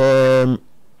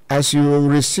 As you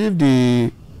receive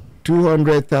the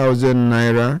 200,000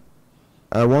 naira,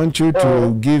 I want you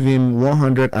to give him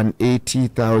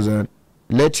 180,000.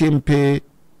 Let him pay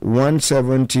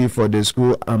 170 for the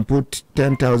school and put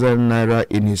 10,000 naira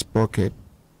in his pocket.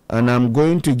 And I'm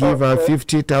going to give her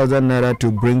 50,000 naira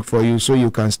to bring for you so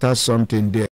you can start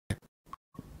something there.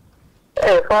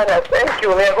 Hey, Father, thank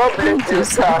you. May God bless you,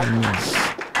 sir.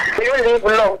 You live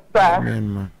long, sir. Amen,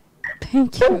 ma.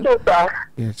 Thank you. Thank you, sir.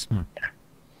 Yes, ma.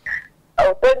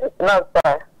 I'll send it now,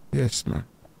 sir. Yes, ma.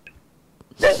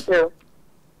 Thank you.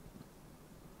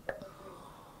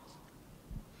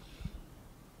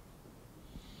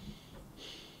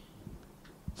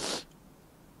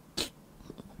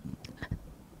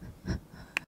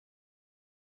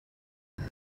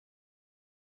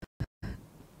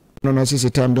 No, no, since the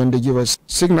time don't they give us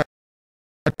signal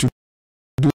to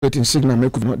do it in signal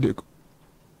make we not dey go.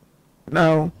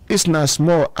 Now, it's not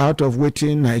small out of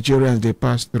waiting Nigerians they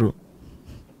pass through.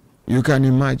 You can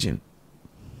imagine.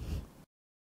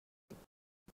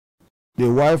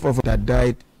 The wife of that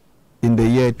died in the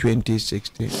year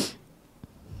 2016.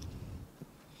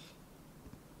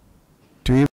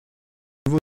 To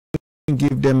even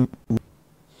give them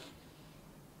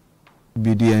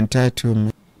be the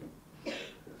entitlement.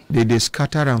 They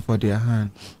scatter them for their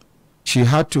hand. She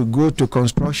had to go to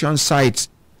construction sites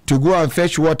to go and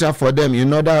fetch water for them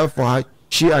in order for her,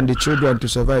 she and the children to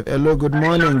survive. Hello, good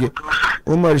morning.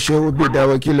 Umar Shehu be the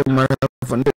wakil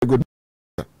good.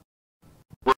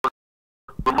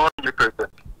 Good morning,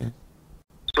 President. Yes.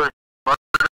 So,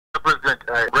 President,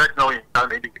 right now in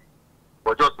town anyway,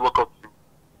 but just woke up to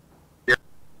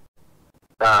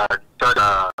the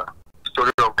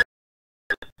story of my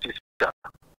sister.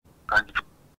 And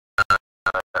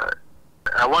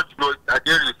I want to know, are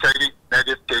they returning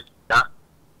United States? Yeah?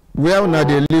 Where now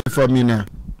they live for me now?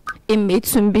 In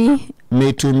Metumbi.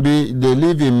 Metumbi, they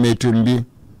live in Metumbi.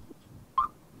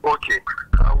 Okay.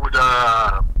 I would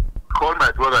call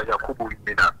my brother Yakubu with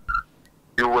me now.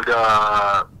 You would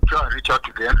try and reach out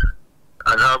to them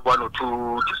and have one or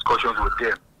two discussions with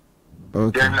them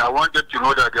Okay. Then I want them to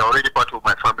know that they are already part of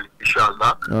my family,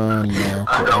 inshallah. Oh, no.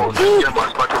 And I will make them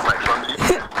as part of my family.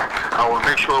 I will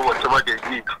make sure whatever they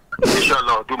need,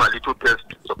 inshallah, I'll do my little best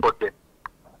to support them.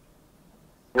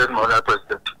 Yes, Madam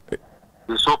President.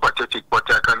 It's so pathetic, but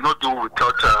I cannot do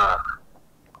without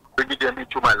bringing them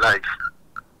into my life.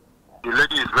 The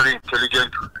lady is very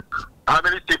intelligent. How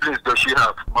many siblings does she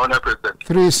have, Madam President?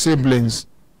 3 siblings.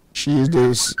 She is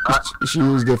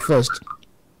the first.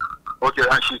 Okay,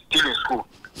 and she's still in school.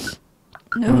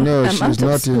 No, I'm she's out of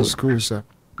not school. in school, sir.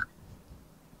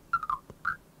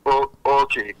 Oh,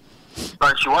 okay.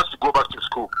 And she wants to go back to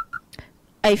school.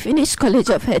 I finished College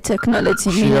of Health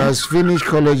Technology. She Mina. has finished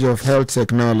College of Health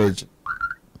Technology.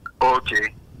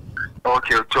 Okay.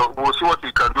 Okay, so we'll see what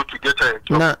we can do to get her a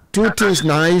job. Now, 2 things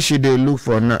now she they look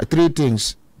for now. 3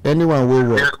 things. Anyone will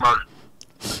work. Yes, ma'am.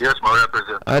 Yes, Madam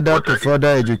President. Either What to I did. further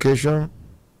education,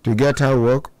 to get her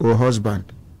work, or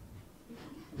husband.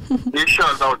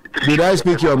 Inshallah, the 3 Did I should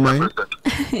speak get your Madam mind?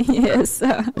 President. Yes,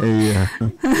 sir. Yeah.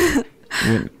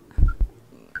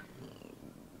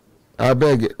 I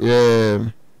beg,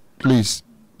 please.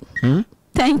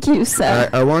 Thank you, sir.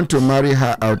 I want to marry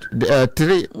her out.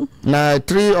 3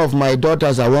 of my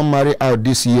daughters I want marry out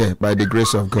this year by the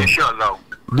grace of God. Inshallah.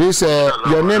 This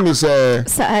your name is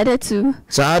Saada too.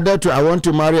 Saada too. I want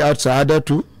to marry out Saada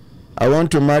too. I want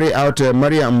to marry out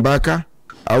Maria Mbaka.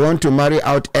 I want to marry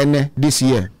out Ene this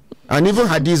year, and even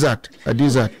Hadizat.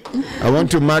 I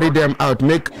want to marry them out.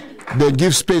 They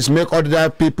give space. Make other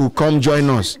people come join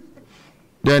us.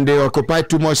 Then they occupy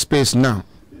too much space now.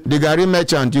 The Gary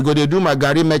merchant, you go to do my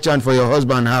Gary merchant for your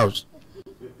husband house.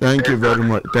 Thank you very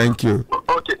much. Thank you.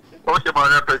 Okay,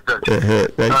 Madam President.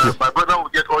 Thank you. My brother will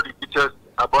get all the details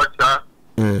about her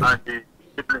and the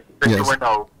siblings. Thank you Yes.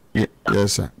 when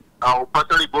Yes, sir. I'll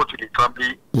personally go to the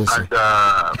family Yes, and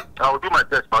I'll do my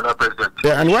best, Madam President.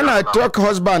 Yeah, and when I talk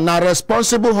husband, now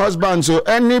responsible husband, so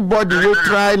anybody will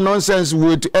try nonsense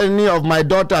with any of my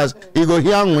daughters, he go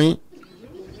hear me.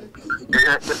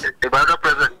 Madam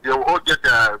President, they will all get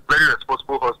a very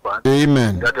responsible husband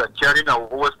Amen. that are caring and will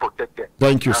always protect them.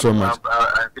 Thank you so much.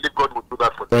 I believe God will do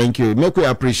that for them. Thank you. Make we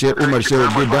appreciate Thank Umar you very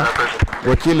Shehu much, did Madam that. President.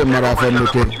 Wakil Marafa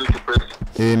Thank you.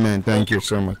 Mute. Amen. Thank you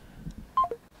so much.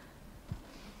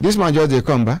 This man just they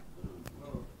come back.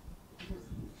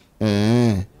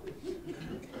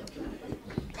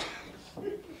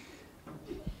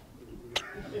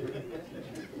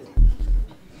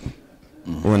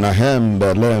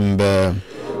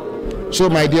 So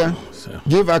my dear,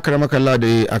 give Akramakallah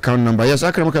the account number. Yes,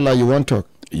 Akramakallah, you want to talk?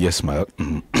 Yes, my.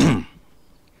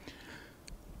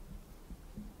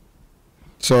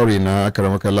 Sorry, now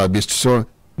Akramakallah. So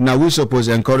now we suppose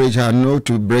encourage her not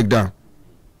to break down.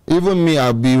 Even me,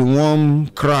 I'll be one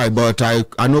cry, but I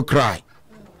no cry.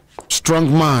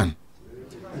 Strong man.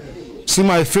 See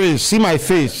my face. See my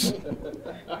face.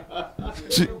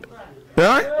 See,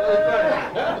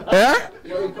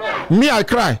 me, I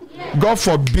cry. God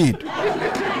forbid.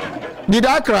 Did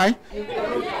I cry?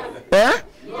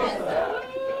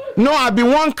 No, I be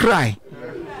one cry.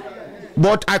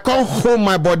 But I can't hold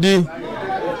my body.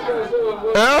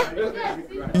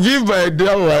 Give my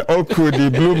dear my uncle the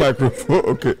blue microphone.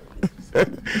 Okay.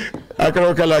 I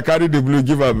carry the blue,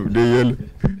 give him the yellow.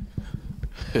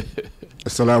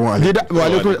 Assalamu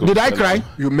alaikum. Did I cry?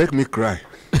 You make me cry.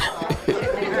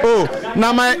 Oh,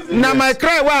 now my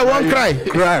cry, why I won't cry?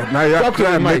 Cry. Now your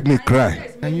cry make me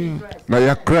cry. Now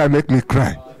your cry make me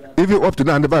cry. Even up to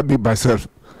now I never beat myself.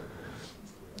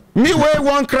 Me where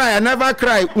won't cry, I never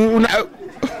cry.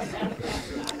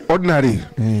 Ordinary.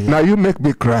 Now you make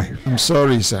me cry. I'm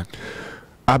sorry, sir.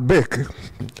 I beg.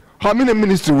 How many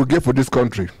ministries we get for this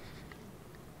country?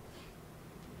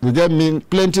 We get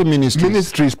plenty ministries.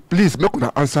 Ministries, please make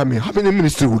una answer me. How many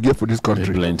ministries we get for this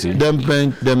country? Plenty. Them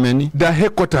many. The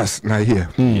headquarters now here.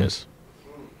 Yes.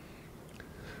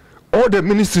 All the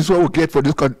ministries what we get for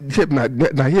this country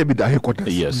now here be the headquarters.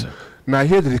 Yes, sir. Now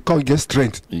here they can't get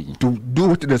strength to do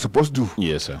what they're supposed to do.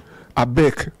 Yes, sir. I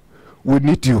beg, we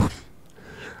need you.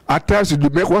 At times you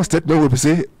make one statement where we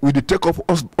say we take off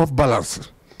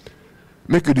balance.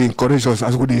 Make you encourage us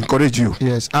as we encourage you.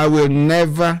 Yes, I will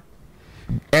never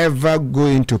ever go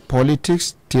into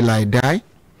politics till I die.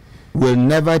 Will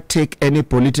never take any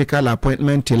political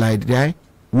appointment till I die.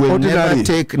 Will never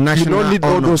take national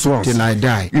honor till I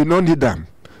die. You don't need them.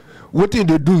 What did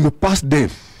they do? You pass them.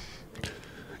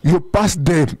 You pass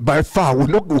them by far. We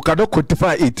cannot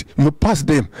quantify it. You pass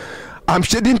them. I'm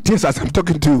shedding tears as I'm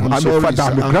talking to you. I'm sorry, a father. sir.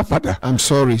 I'm a grandfather. I'm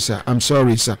sorry, sir. I'm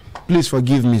sorry, sir. Please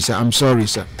forgive me, sir. I'm sorry,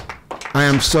 sir. I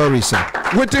am sorry, sir.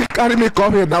 What did carry me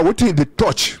come here now? What did the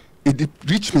touch? It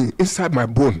reached me inside my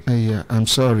bone. Yeah, I'm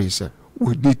sorry, sir.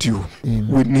 We need you. Amen.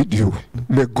 We need you.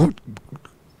 May God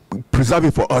preserve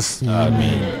it for us.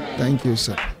 Amen. Thank you,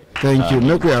 sir. Thank you.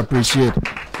 Make we appreciate.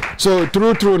 So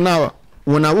true now.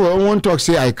 When I won't talk,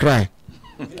 say I cry.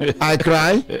 I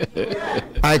cry.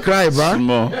 I cry, ba.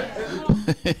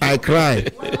 I cry.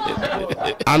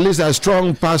 At least I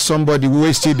strong past somebody who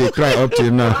wasted they cry up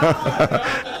till now.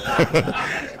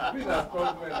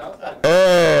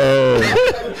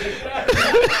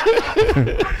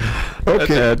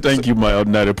 Okay. Thank you, my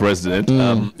ordinary president.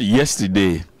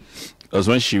 Yesterday was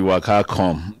when she walk her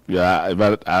come. Yeah,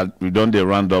 but we don't they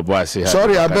round up. Why I say?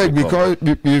 Sorry, I beg, because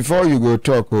before you go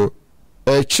talk,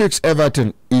 Chicks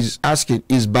Everton is asking,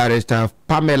 is Barrister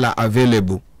Pamela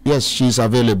available? Yes, she's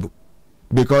available.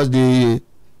 Because the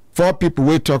 4 people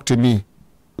will talk to me,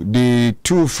 the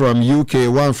 2 from UK,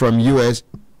 1 from US,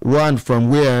 1 from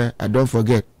where, I don't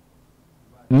forget.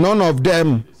 None of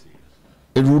them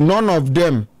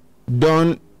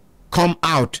don't come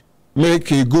out,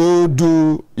 make a go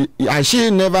do, and she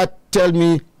never tell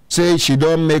me, say she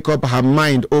don't make up her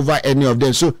mind over any of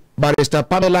them. So Barrister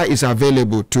Pamela is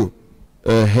available too.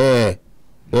 You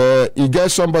get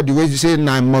somebody who say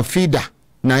na Mofida,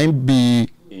 na be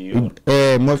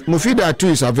Mofida too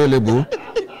is available.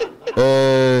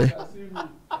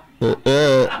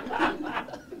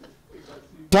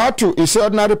 Tatu is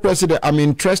ordinary president. I'm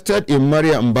interested in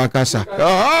Mariam Mbakasa.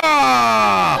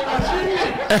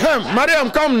 Mariam,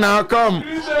 come now, come.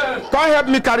 Come help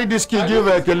me carry this key. Give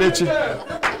Kelechi.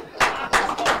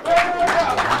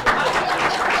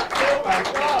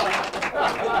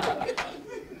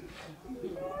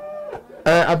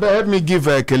 Help me give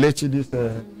Kelechi this.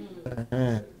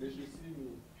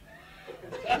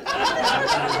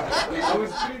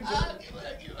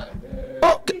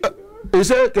 You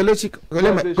say Kelechi,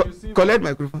 collect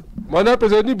microphone. Madam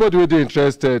President, anybody who is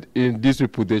interested in these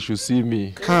people, they should see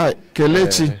me. Hi,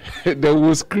 Kelechi. They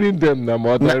will screen them now,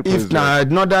 Madam President. If now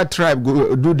another tribe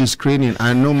go do the screening,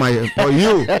 I know my for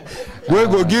you. We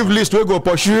go give list, we go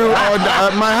pursue.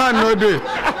 My hand no day.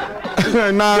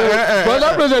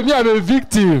 Madam President, me, I'm a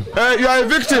victim. You are a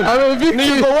victim. I'm a victim.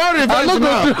 You go want revenge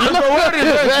now. You go want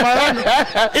revenge, my hand.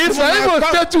 If I go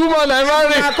state woman, I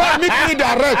marry. Meet me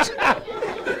direct.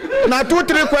 Now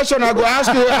 2-3 questions I go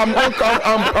ask you.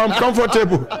 I'm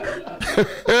comfortable.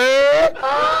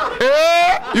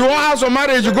 You want ask for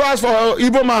marriage? You go ask for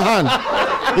Igbo man hand.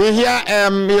 You hear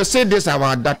you say this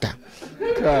about data.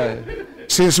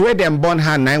 Since where them born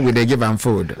her 9 will they give them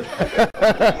food?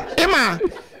 Emma,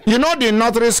 you know the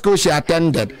nursery school she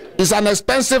attended. It's an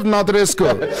expensive nursery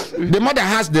school. The mother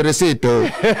has the receipt.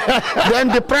 Then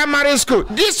the primary school.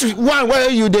 This one where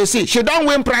you they see, she don't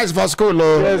win prize for school.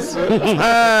 Yes.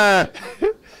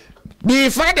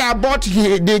 The father bought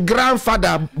the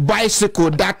grandfather bicycle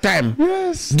that time.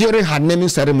 Yes. During her naming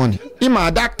ceremony.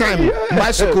 Ima that time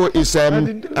bicycle is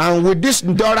and with this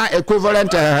dollar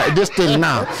equivalent this thing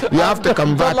now you have to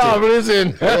convert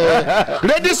it.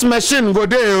 Ladies machine go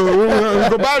there.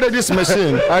 Go buy ladies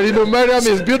machine. And you know Mariam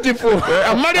is beautiful.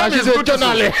 Mariam is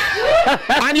beautiful.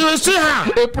 And you will see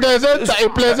her a presenter.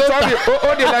 Sorry,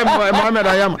 oh the line Mohammed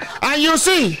Ayama. And you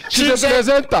see she's a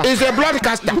presenter. Is a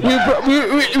broadcaster. We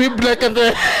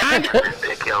Brekete.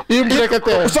 You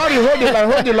Brekete. Sorry, hold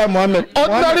the line, Mohammed.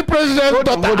 Ordinary president.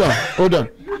 Hold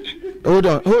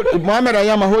on. Mohammed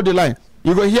Ayama, hold the line.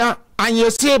 You go here and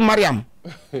you see Mariam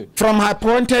from her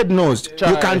pointed nose.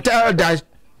 You can tell that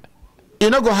you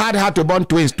know go hard her to born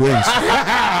twins.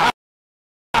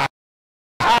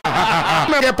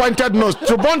 Pointed nose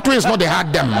to born twins, no they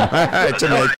had them.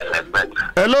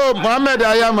 Hello, Mohammed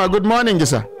Ayama. Good morning,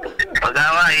 sir.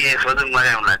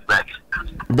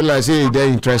 Bill, I say they're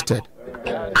interested.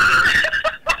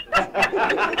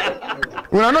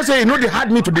 When I not say you know they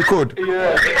had me to decode.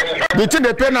 They take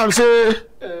the pen and say,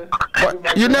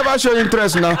 but you never show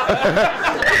interest now.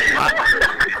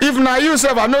 If now you say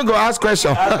I no go ask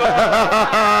question.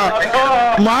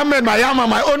 Mohammed Mayama,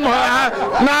 my own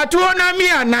na tuona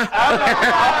miana.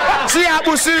 See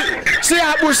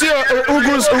abusi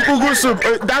ugu soup.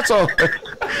 That's all.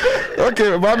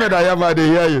 Okay, Mohammed Ayama, they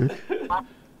hear you.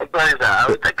 Sorry, sir. I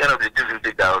will take care of the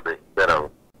 250,000.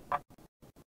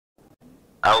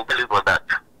 I will believe on that.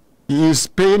 He is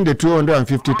paying the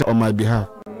 250 on my behalf.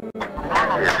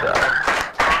 Yes, sir.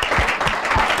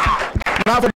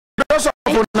 Now, for those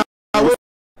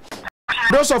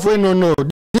of you who know,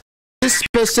 this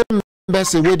person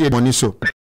members away the money so.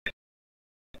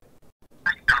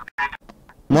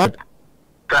 What?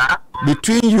 Sir?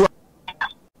 Between you,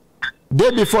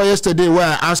 day before yesterday, where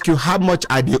I asked you how much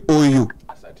I they owe you.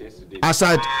 As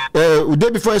I day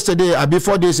before yesterday,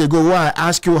 before days ago, where I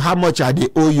asked you how much I they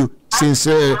owe you since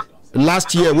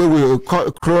last year we will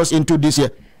cross into this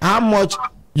year. How much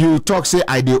you talk say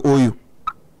I dey owe you?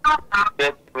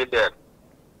 20 million.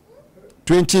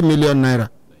 20 million naira.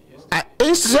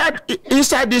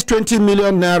 Inside this 20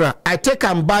 million naira, I take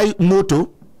and buy motor.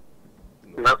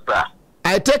 No, sir.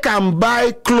 I take and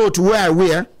buy clothes where I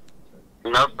wear.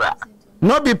 No, sir.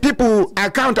 No be people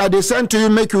account they send to you,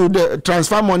 make you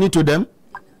transfer money to them.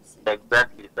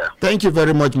 Exactly, sir. Thank you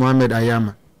very much, Mohammed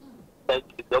Ayama. Thank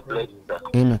you. God bless you, sir.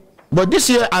 Amen. But this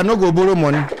year I no go borrow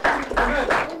money.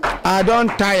 I don't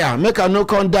tire. Make I no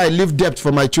come die, leave debt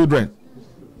for my children.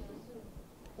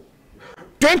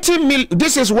 20 million.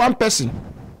 This is one person.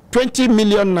 20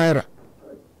 million naira.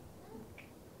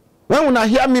 When I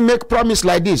hear me make promise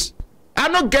like this, I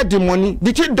don't get the money.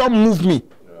 The thing don't move me.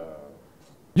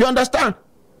 You understand?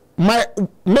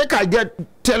 Make I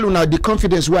tell you now the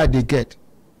confidence where they get,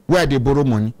 where they borrow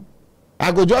money.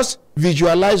 I go just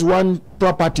visualize one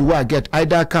property where I get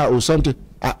either car or something.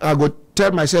 I go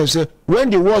tell myself, say, when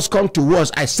the worst come to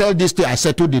worst, I sell this thing, I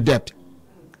settle the debt.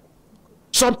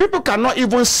 Some people cannot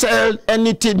even sell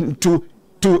anything to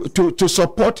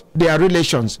support their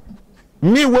relations.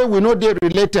 Me, when we know they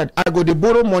related, I go they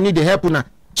borrow money, they help una.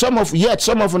 Some of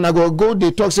them I go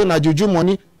they talk say na juju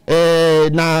money,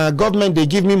 na government they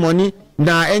give me money,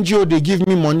 na NGO they give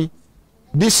me money.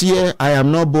 This year I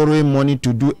am not borrowing money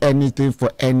to do anything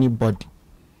for anybody.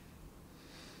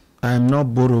 I am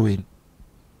not borrowing.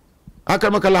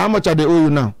 Akamakala, how much are they owe you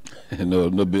now? No,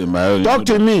 my own. Talk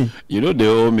to me. You know they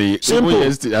owe me. Simple.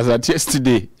 As at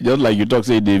yesterday, just like you talk,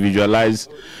 say they visualize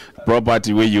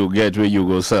property where you get, where you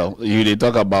go sell. They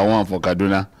talk about one for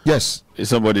Kaduna. Yes.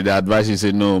 Somebody that advise you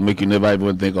say no, make you never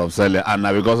even think of selling. And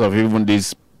now because of even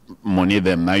this money,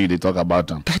 them now they talk about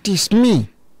them. That is me.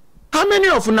 How many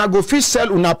of una go fit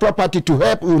sell una property to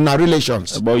help una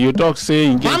relations? But you talk say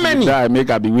in case you die, make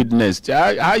I be witness.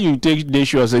 How you take this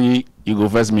sure say you go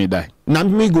first me die? Now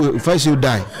me go first you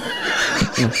die.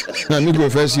 Now me go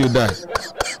first you die.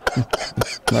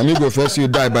 Now me go first you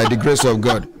die by the grace of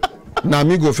God. Now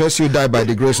me go first you die by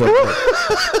the grace of God.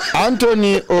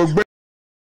 Anthony Ogbe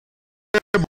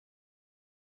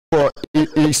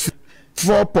is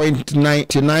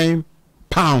 4.99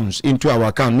 pounds into our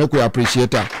account. Make we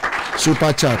appreciate that.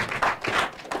 Super chat.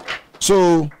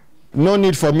 So no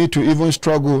need for me to even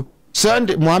struggle.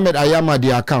 Send Mohammed Ayama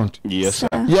the account. Yes, sir.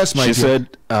 Yes, my dear. She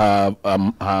said her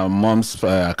mom's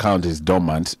account is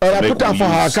dormant. I put her for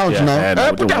her account now.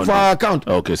 I put her for her account.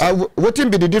 Okay, sir. What will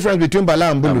be the difference between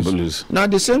Bala and Bulus? Bulus. Now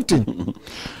the same thing.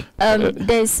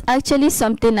 There's actually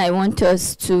something I want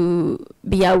us to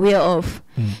be aware of.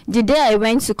 The day I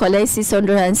went to collect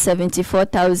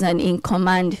 674,000 in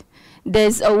command,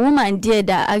 there's a woman there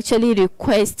that actually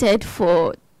requested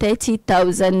for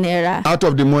 30,000 naira out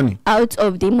of the money. Out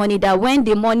of the money, that when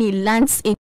the money lands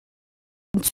into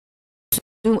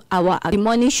the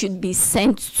money should be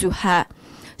sent to her.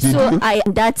 So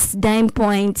that's dime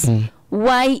point.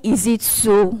 Why is it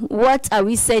so? What are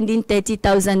we sending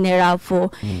 30,000 naira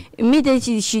for?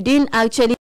 Immediately she didn't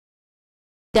actually.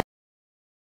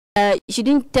 She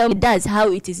didn't tell me that's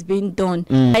how it is being done.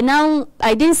 And now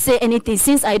I didn't say anything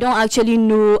since I don't actually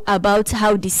know about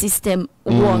how the system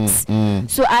works.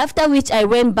 So after which I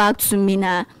went back to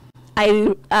Mina,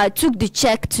 I took the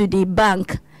check to the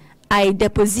bank. I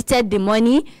deposited the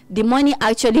money. The money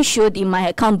actually showed in my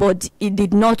account, but it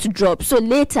did not drop. So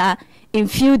later, in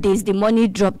few days, the money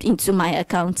dropped into my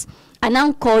account. I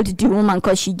now called the woman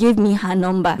because she gave me her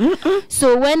number.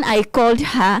 So when I called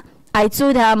her, I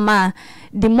told her, ma,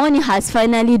 the money has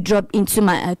finally dropped into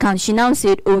my account. She now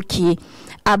said, okay,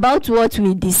 about what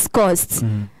we discussed,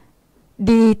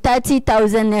 the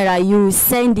 30,000 naira, you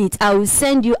send it. I will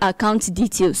send you account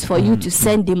details for you to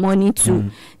send the money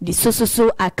to the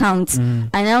so account.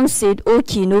 I now said,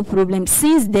 okay, no problem.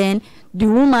 Since then, the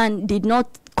woman did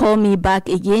not call me back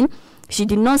again. She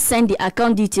did not send the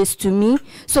account details to me.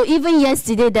 So even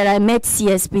yesterday that I met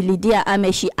CSP Lydia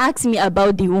Ame, she asked me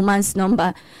about the woman's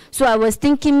number. So I was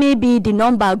thinking maybe the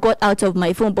number got out of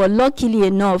my phone, but luckily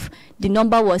enough, the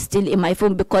number was still in my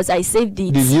phone because I saved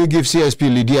it. Did you give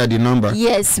CSP Lydia the number?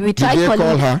 Yes, we tried calling. Did they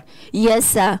call her? Yes,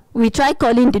 sir. We tried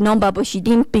calling the number, but she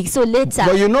didn't pick. So later.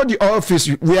 But you know the office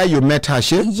where you met her,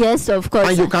 she? Yes, of course.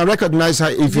 And you can recognize her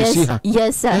if you see her?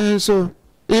 Yes, sir. So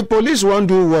if police won't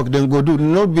do work, then go do.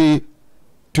 Not be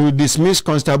to dismiss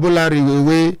constabulary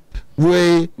way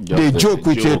they joke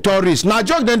with a tourist. Now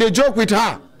joke, then they joke with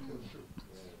her.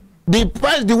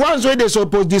 The ones where they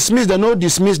supposed dismiss, they don't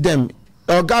dismiss them.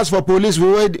 Or guys for police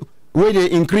where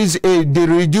they increase age, they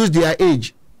reduce their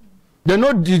age. They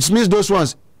not dismiss those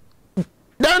ones. They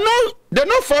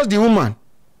not force the woman.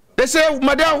 They say,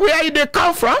 madam, where are they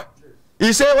come from?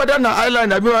 He say, what on the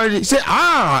island? He say,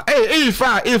 hey,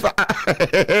 Ifa.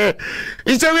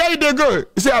 He say, where they go?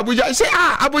 He say, Abuja. He say,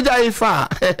 Abuja, Ifa.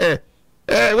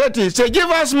 Wait, he say, give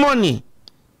us money.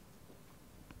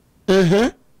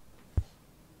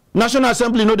 National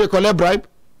Assembly, no, they collect bribe.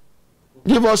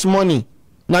 Give us money.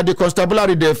 Now the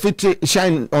constabulary, they fit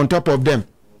shine on top of them.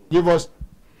 Give us.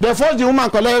 They force the woman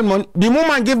collect money. The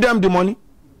woman give them the money.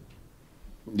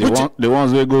 The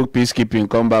ones who go peacekeeping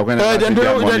come back when they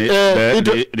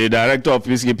the director of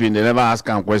peacekeeping, they never ask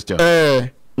him question.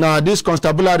 Now this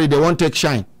constabulary, they won't take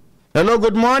shine. Hello,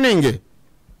 good morning. Good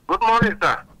morning,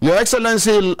 sir. Your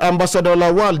Excellency Ambassador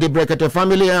Lawal, the Brekete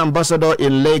Family Ambassador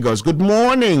in Lagos. Good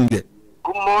morning. Good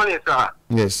morning, sir.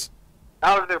 Yes.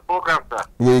 How's the program, sir?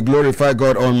 We glorify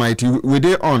God Almighty. We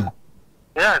they on?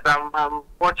 Yes, I'm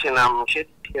watching. I'm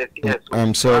shaking. Yes.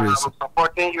 I'm sorry. I'm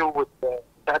supporting you with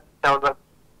 30,000.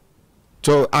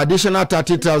 So additional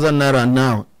 30,000 naira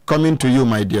now coming to you,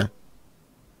 my dear.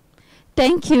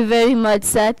 Thank you very much,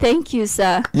 sir. Thank you,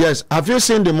 sir. Yes. Have you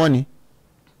seen the money?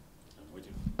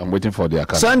 I'm waiting for the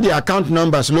account. Send the account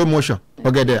number, slow motion.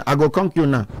 Okay, there. I go conk you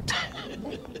now.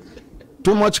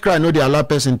 Too much cry, no, they allow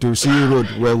person to see road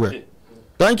well.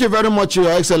 Thank you very much, Your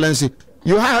Excellency.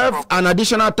 You have an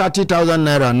additional 30,000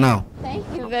 naira now. Thank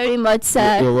you very much,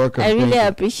 sir. You're welcome. I really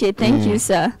appreciate. Thank you,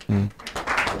 sir.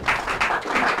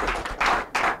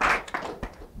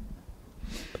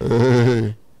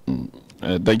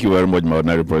 Thank you very much, my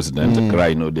ordinary president.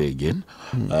 Cry no day again.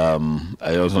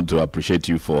 I also want to appreciate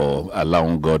you for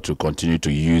allowing God to continue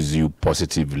to use you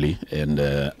positively in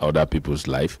other people's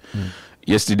life.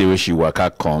 Yesterday when she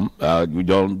waka come, we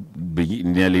don't be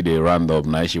nearly the round up.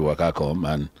 Now she waka come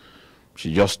and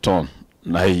she just turned.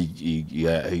 Now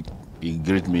he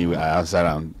greet me. I answer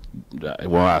and I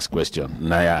won't ask question.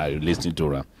 Now I listen to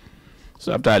her.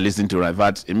 So after I listen to her, in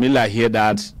fact, immediately I hear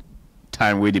that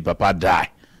time where the papa die,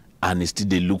 and still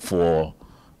they look for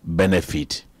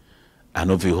benefit. I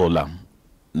know if you hold them.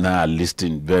 Now I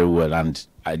listen very well, and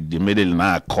I immediately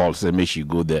now I call say make she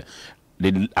go there.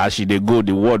 As she they go,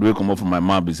 the word will come up from my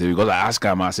mouth because I ask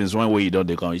her since when way you don't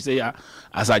they come. She say, yeah,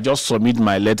 as I just submit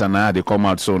my letter now they come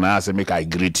out, so now I say make I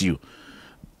greet you.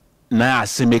 Now I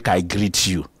say make I greet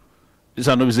you. This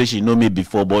one nobody say she know me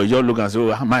before, but you just look and say,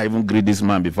 oh, I might even greet this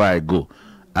man before I go.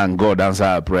 And God answer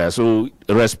her prayer. So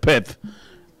respect.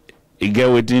 You get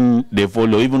within they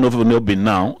follow, even if you not be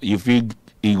now, you feel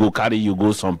he go carry you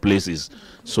go some places.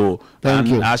 So Thank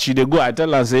you. As she they go, I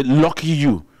tell her, say, lucky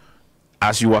you.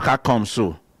 As you walk come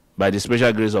so, by the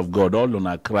special grace of God, all on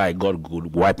a cry, God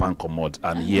could wipe and come out.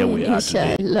 And here we are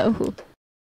today.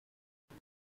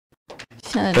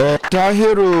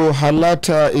 Tahiru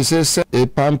Halata, it says a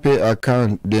Pampe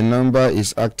account, the number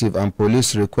is active and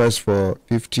police request for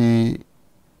 50K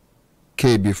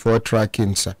before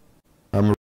tracking, sir.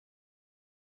 I'm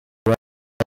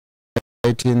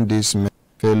writing this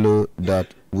fellow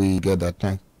that we get that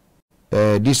time.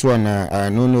 This one, I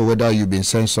don't know whether you've been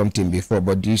saying something before,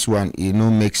 but this one,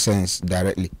 makes sense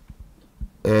directly.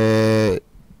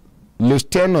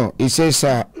 Lusteno, he says,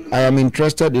 sir, I am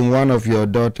interested in one of your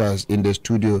daughters in the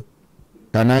studio.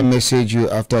 Can I message you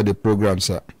after the program,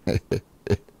 sir?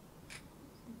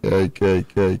 Okay.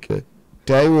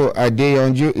 Taiwo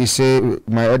Adeyonju, he say,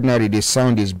 my ordinary, the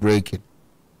sound is breaking.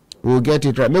 We'll get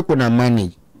it right. Make una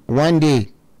manage. One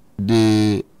day,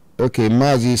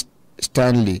 Mazi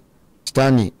Stanley,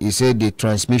 he said the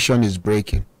transmission is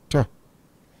breaking. So,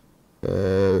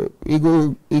 he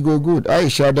go good. I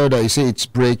shadow that he say it's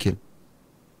breaking.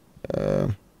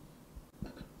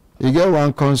 You get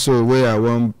one console where I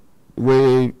want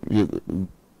the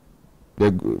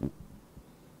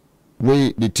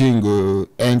thing go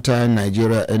enter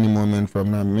Nigeria any moment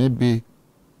from now. Maybe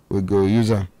we go use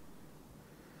them.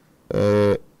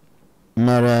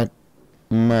 Mata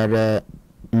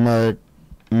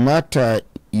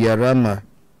Yarama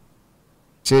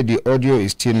say the audio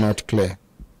is still not clear.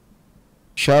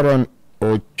 Sharon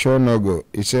Ochonogo,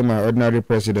 he said, my ordinary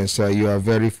president, sir, you are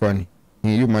very funny.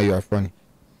 You are funny.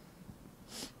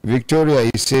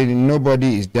 Victoria is saying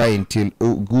nobody is dying till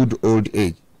good old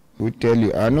age. We tell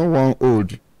you, I don't want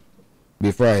old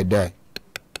before I die.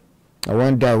 I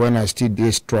want die when I still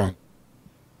stay strong.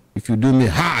 If you do me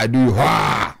I do you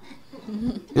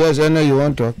Yes, I know you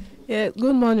want to. Yeah,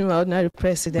 good morning, my ordinary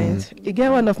president. You get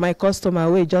one of my customer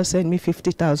who just sent me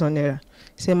 50,000 naira.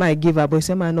 Say my giver, but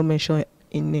say my no mention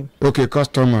in name. Okay,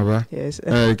 customer, right? Yes.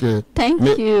 Okay.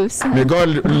 Thank you, sir. May God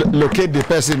locate the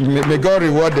person. May God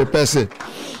reward the person.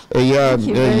 Thank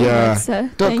you very much, sir.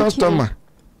 The customer.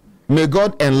 May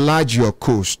God enlarge your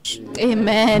coast.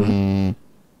 Amen.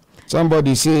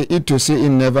 Somebody say it to say he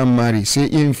never marry. Say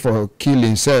him for kill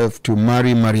himself to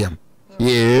marry Mariam.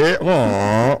 Yeah.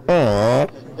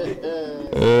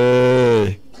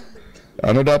 Hey.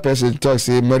 Another person talks,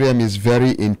 say Mariam is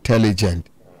very intelligent.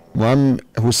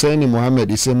 Hussein Muhammad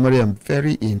is saying Mariam,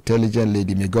 very intelligent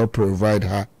lady. May God provide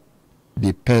her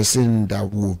the person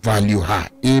that will value her.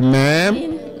 Amen.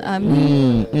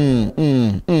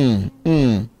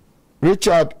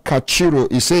 Richard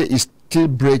Kachiro, he say is still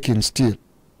breaking still.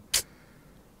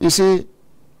 You see,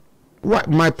 what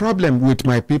my problem with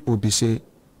my people be say,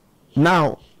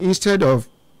 now instead of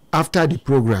after the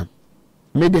program,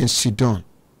 make them sit down,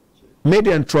 make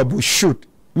them troubleshoot,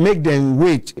 make them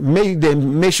wait,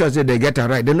 make sure that they get it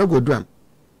right. They no go do them.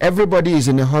 Everybody is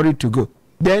in a hurry to go.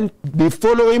 Then the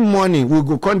following morning we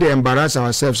go come to embarrass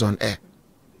ourselves on air.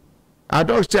 I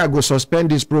don't say I go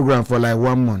suspend this program for like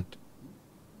 1 month.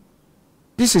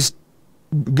 This is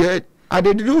good. I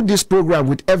did do this program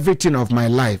with everything of my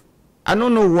life. I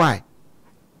don't know why.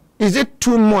 Is it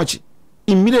too much?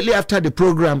 Immediately after the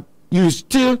program, you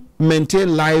still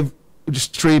maintain live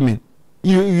streaming.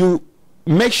 You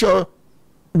make sure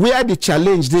where the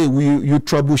challenge there, you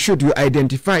troubleshoot, you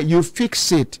identify, you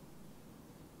fix it.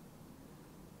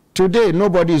 Today,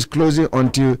 nobody is closing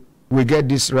until we get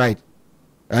this right.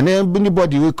 And then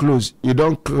anybody will close. You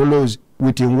don't close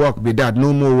within work with that.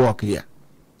 No more work here.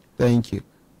 Thank you.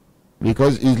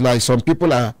 Because it's like some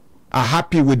people are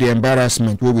happy with the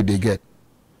embarrassment. What will they get?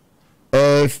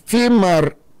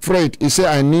 Female Freight, he say,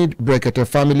 I need Brekete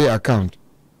Family account.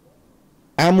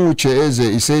 Amuche Eze,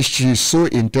 he says she's so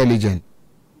intelligent.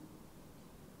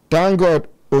 Thank God,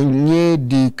 Onye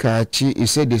Di Kachi, he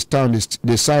said the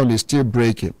sound is still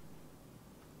breaking.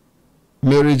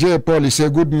 Mary J. Paul, he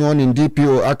said, good morning,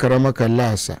 DPO Akarama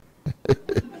Kalasa.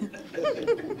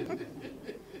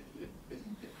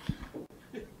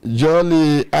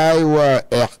 Jolly Iwa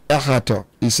Ehato,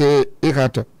 he said,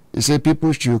 Ehato, he said,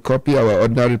 people should copy our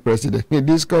ordinary president.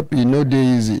 This copy, no day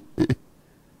easy.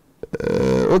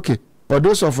 Okay, for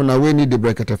those of you we need the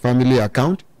Brekete Family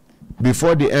account.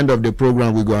 Before the end of the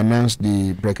program, we go announce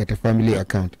the Brekete Family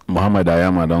account. Muhammad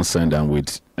Ayama, don't send them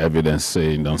with evidence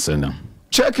saying don't send them.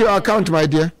 Check your account, my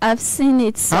dear. I've seen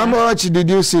it, sir. How much did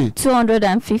you see?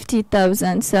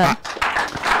 250,000, sir.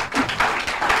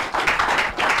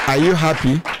 Are you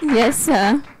happy? Yes,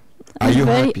 sir.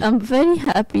 Happy? I'm very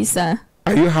happy, sir.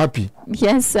 Are you happy?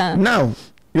 Yes, sir. Now,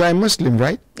 you are a Muslim,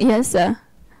 right? Yes, sir.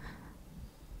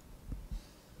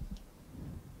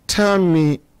 Tell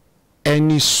me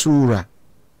any surah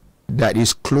that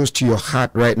is close to your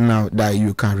heart right now that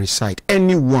you can recite.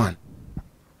 Anyone.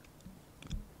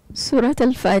 Surah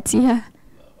Al-Fatiha.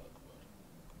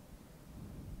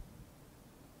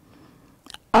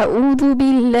 أعوذ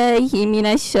بالله من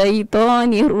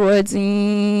الشيطان الرجيم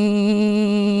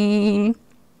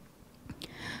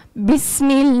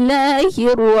بسم الله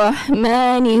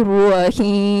الرحمن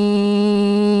الرحيم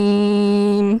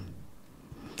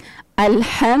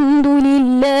الحمد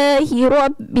لله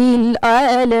رب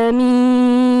العالمين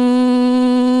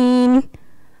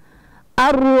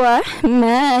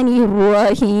الرحمن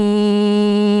الرحيم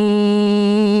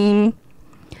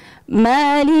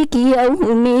مالك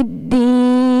يوم الدين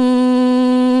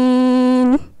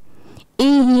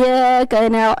إياك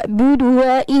نعبد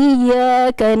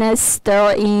وإياك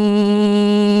نستعين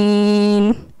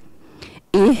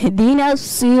اهدنا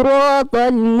الصراط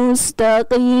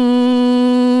المستقيم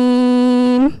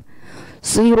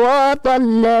صراط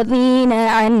الذين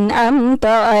أنعمت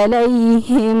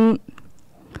عليهم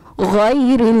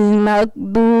غير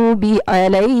المغضوب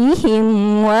عليهم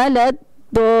ولا الضالين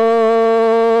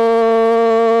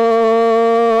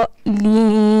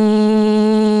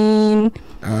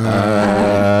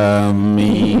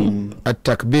Ameen.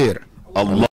 At-takbir.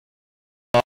 Allahu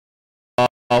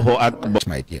Akbar.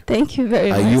 My dear. Thank you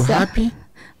very much. Are you sir. happy?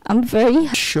 I'm very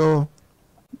happy. Sure.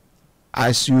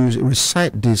 As you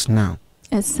recite this now,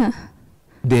 Yes, sir.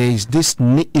 there is this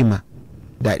ni'mah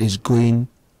that is going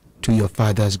to your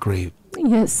father's grave.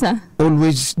 Yes, sir.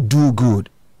 Always do good.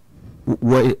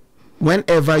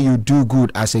 Whenever you do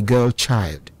good as a girl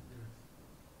child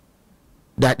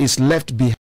that is left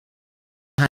behind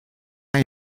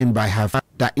by her father,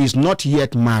 that is not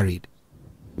yet married,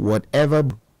 whatever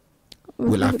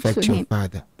will affect your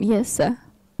father. Yes, sir.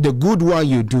 The good one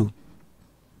you do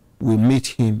will meet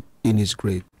him in his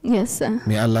grave. Yes, sir.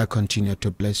 May Allah continue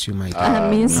to bless you, my dear.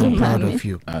 Amen. I'm proud Amen. of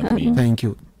you. Ameen. Thank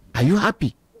you. Are you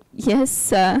happy? Yes,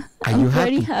 sir. Are I'm you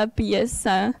very happy? happy. Yes,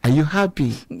 sir. Are you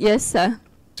happy? Yes, sir.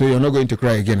 So you're not going to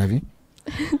cry again, have you?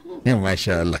 Yeah,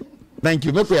 mashallah. Thank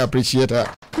you. Make we appreciate her.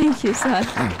 Thank you, sir.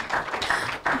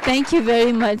 Thank you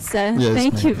very much, sir. Yes,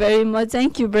 Thank ma'am. you very much.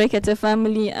 Thank you, Brekete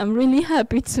Family. I'm really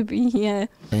happy to be here.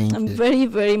 Thank I'm you. very,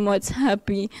 very much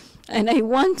happy. And I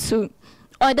want to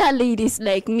other ladies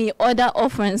like me, other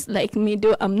orphans like me,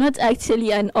 though I'm not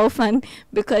actually an orphan,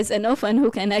 because an orphan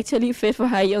who can actually pay for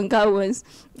her younger ones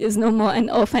is no more an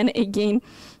orphan again.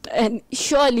 And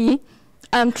surely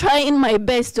I'm trying my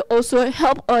best to also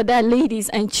help other ladies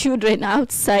and children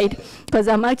outside, because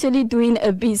I'm actually doing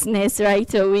a business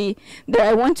right away that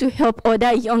I want to help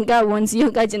other younger ones,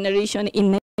 younger generation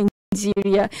in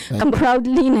Nigeria. I'm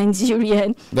proudly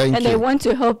Nigerian, and I want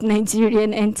to help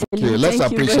Nigerian and let's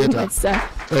appreciate that.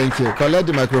 Thank you. Collect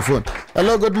the microphone.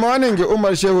 Hello, good morning.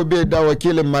 Umar Shehu be da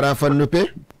wakilin Marafan Nupe.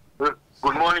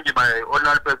 Good morning, my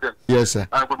honorary president. Yes, sir.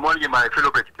 And good morning, my fellow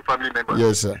Brekete family members.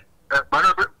 Yes, sir.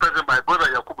 Madam President, my brother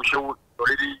Yakubu Shehu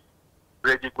already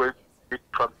ready going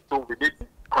from, so we need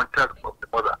contact of the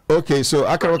mother. Okay, so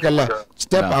Akarakala,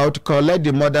 step out, collect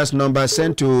the mother's number,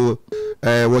 send to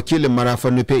Wakil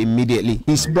Marafanupe immediately.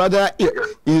 His brother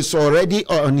is already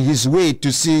on his way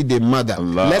to see the mother.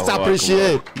 Let's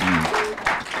appreciate.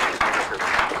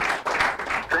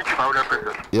 Thank you, my honorary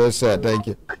president. Yes, sir. Thank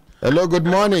you. Hello, good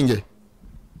morning. Your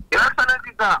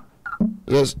Excellency, sir.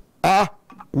 Yes.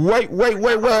 Wait.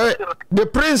 The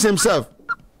prince himself.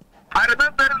 I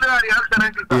remember very well, Your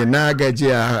Excellency,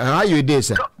 sir. How you doing,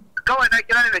 sir?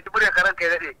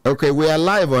 Okay, we are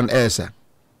live on air, sir.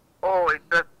 Oh, it's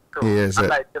just so. Yes, sir.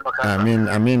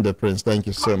 I mean the prince. Thank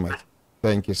you so much.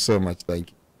 Thank you so much.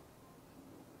 Thank you.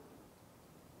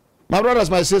 My brothers,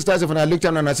 my sisters, if I look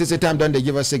down on a sister time, don't they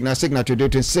give us signal to do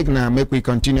it. Signal make we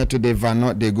continue to the van,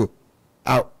 not they go.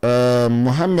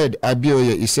 Mohammed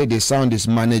Abioye, he said the sound is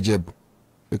manageable.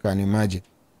 You can imagine.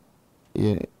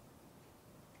 Yeah.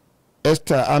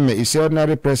 Esther Ame, he said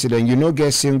ordinary president, you know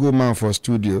get single man for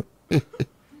studio.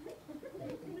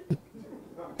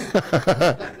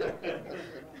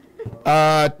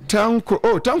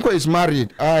 Tanko is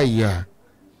married. Yeah.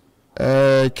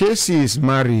 Casey is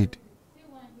married.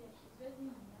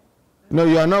 No,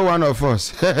 you are not one of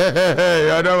us. You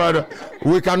are not one of,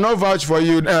 we cannot vouch for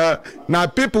you. Now,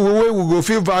 people who will go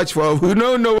feel vouch for, we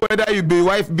don't know whether you be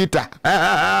wife beater.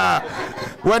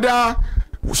 Whether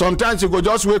sometimes you go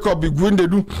just wake up, begin to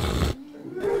do.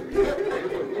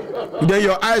 Then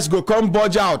your eyes go come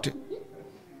bulge out.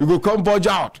 You go come bulge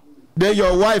out. Then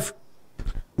your wife,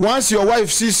 once your wife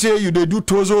sees you, they do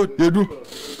tozo, they do.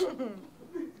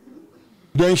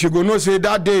 Then she go no say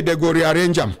that day they go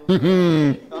rearrange them.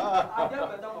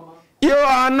 You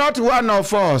are not one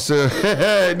of us.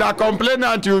 The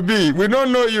complainant you be. We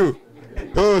don't know you.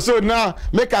 Oh, so now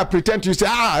make her pretend you say,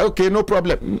 okay, no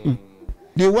problem.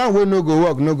 The one who no go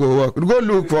work, no go work. Go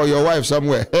look for your wife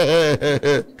somewhere.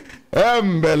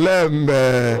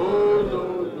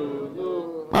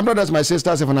 My brothers, my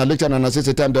sisters, if I look at and I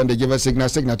say time done, they give us signal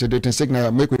to do it, and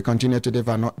signal make we continue to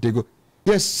they go.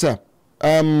 Yes, sir.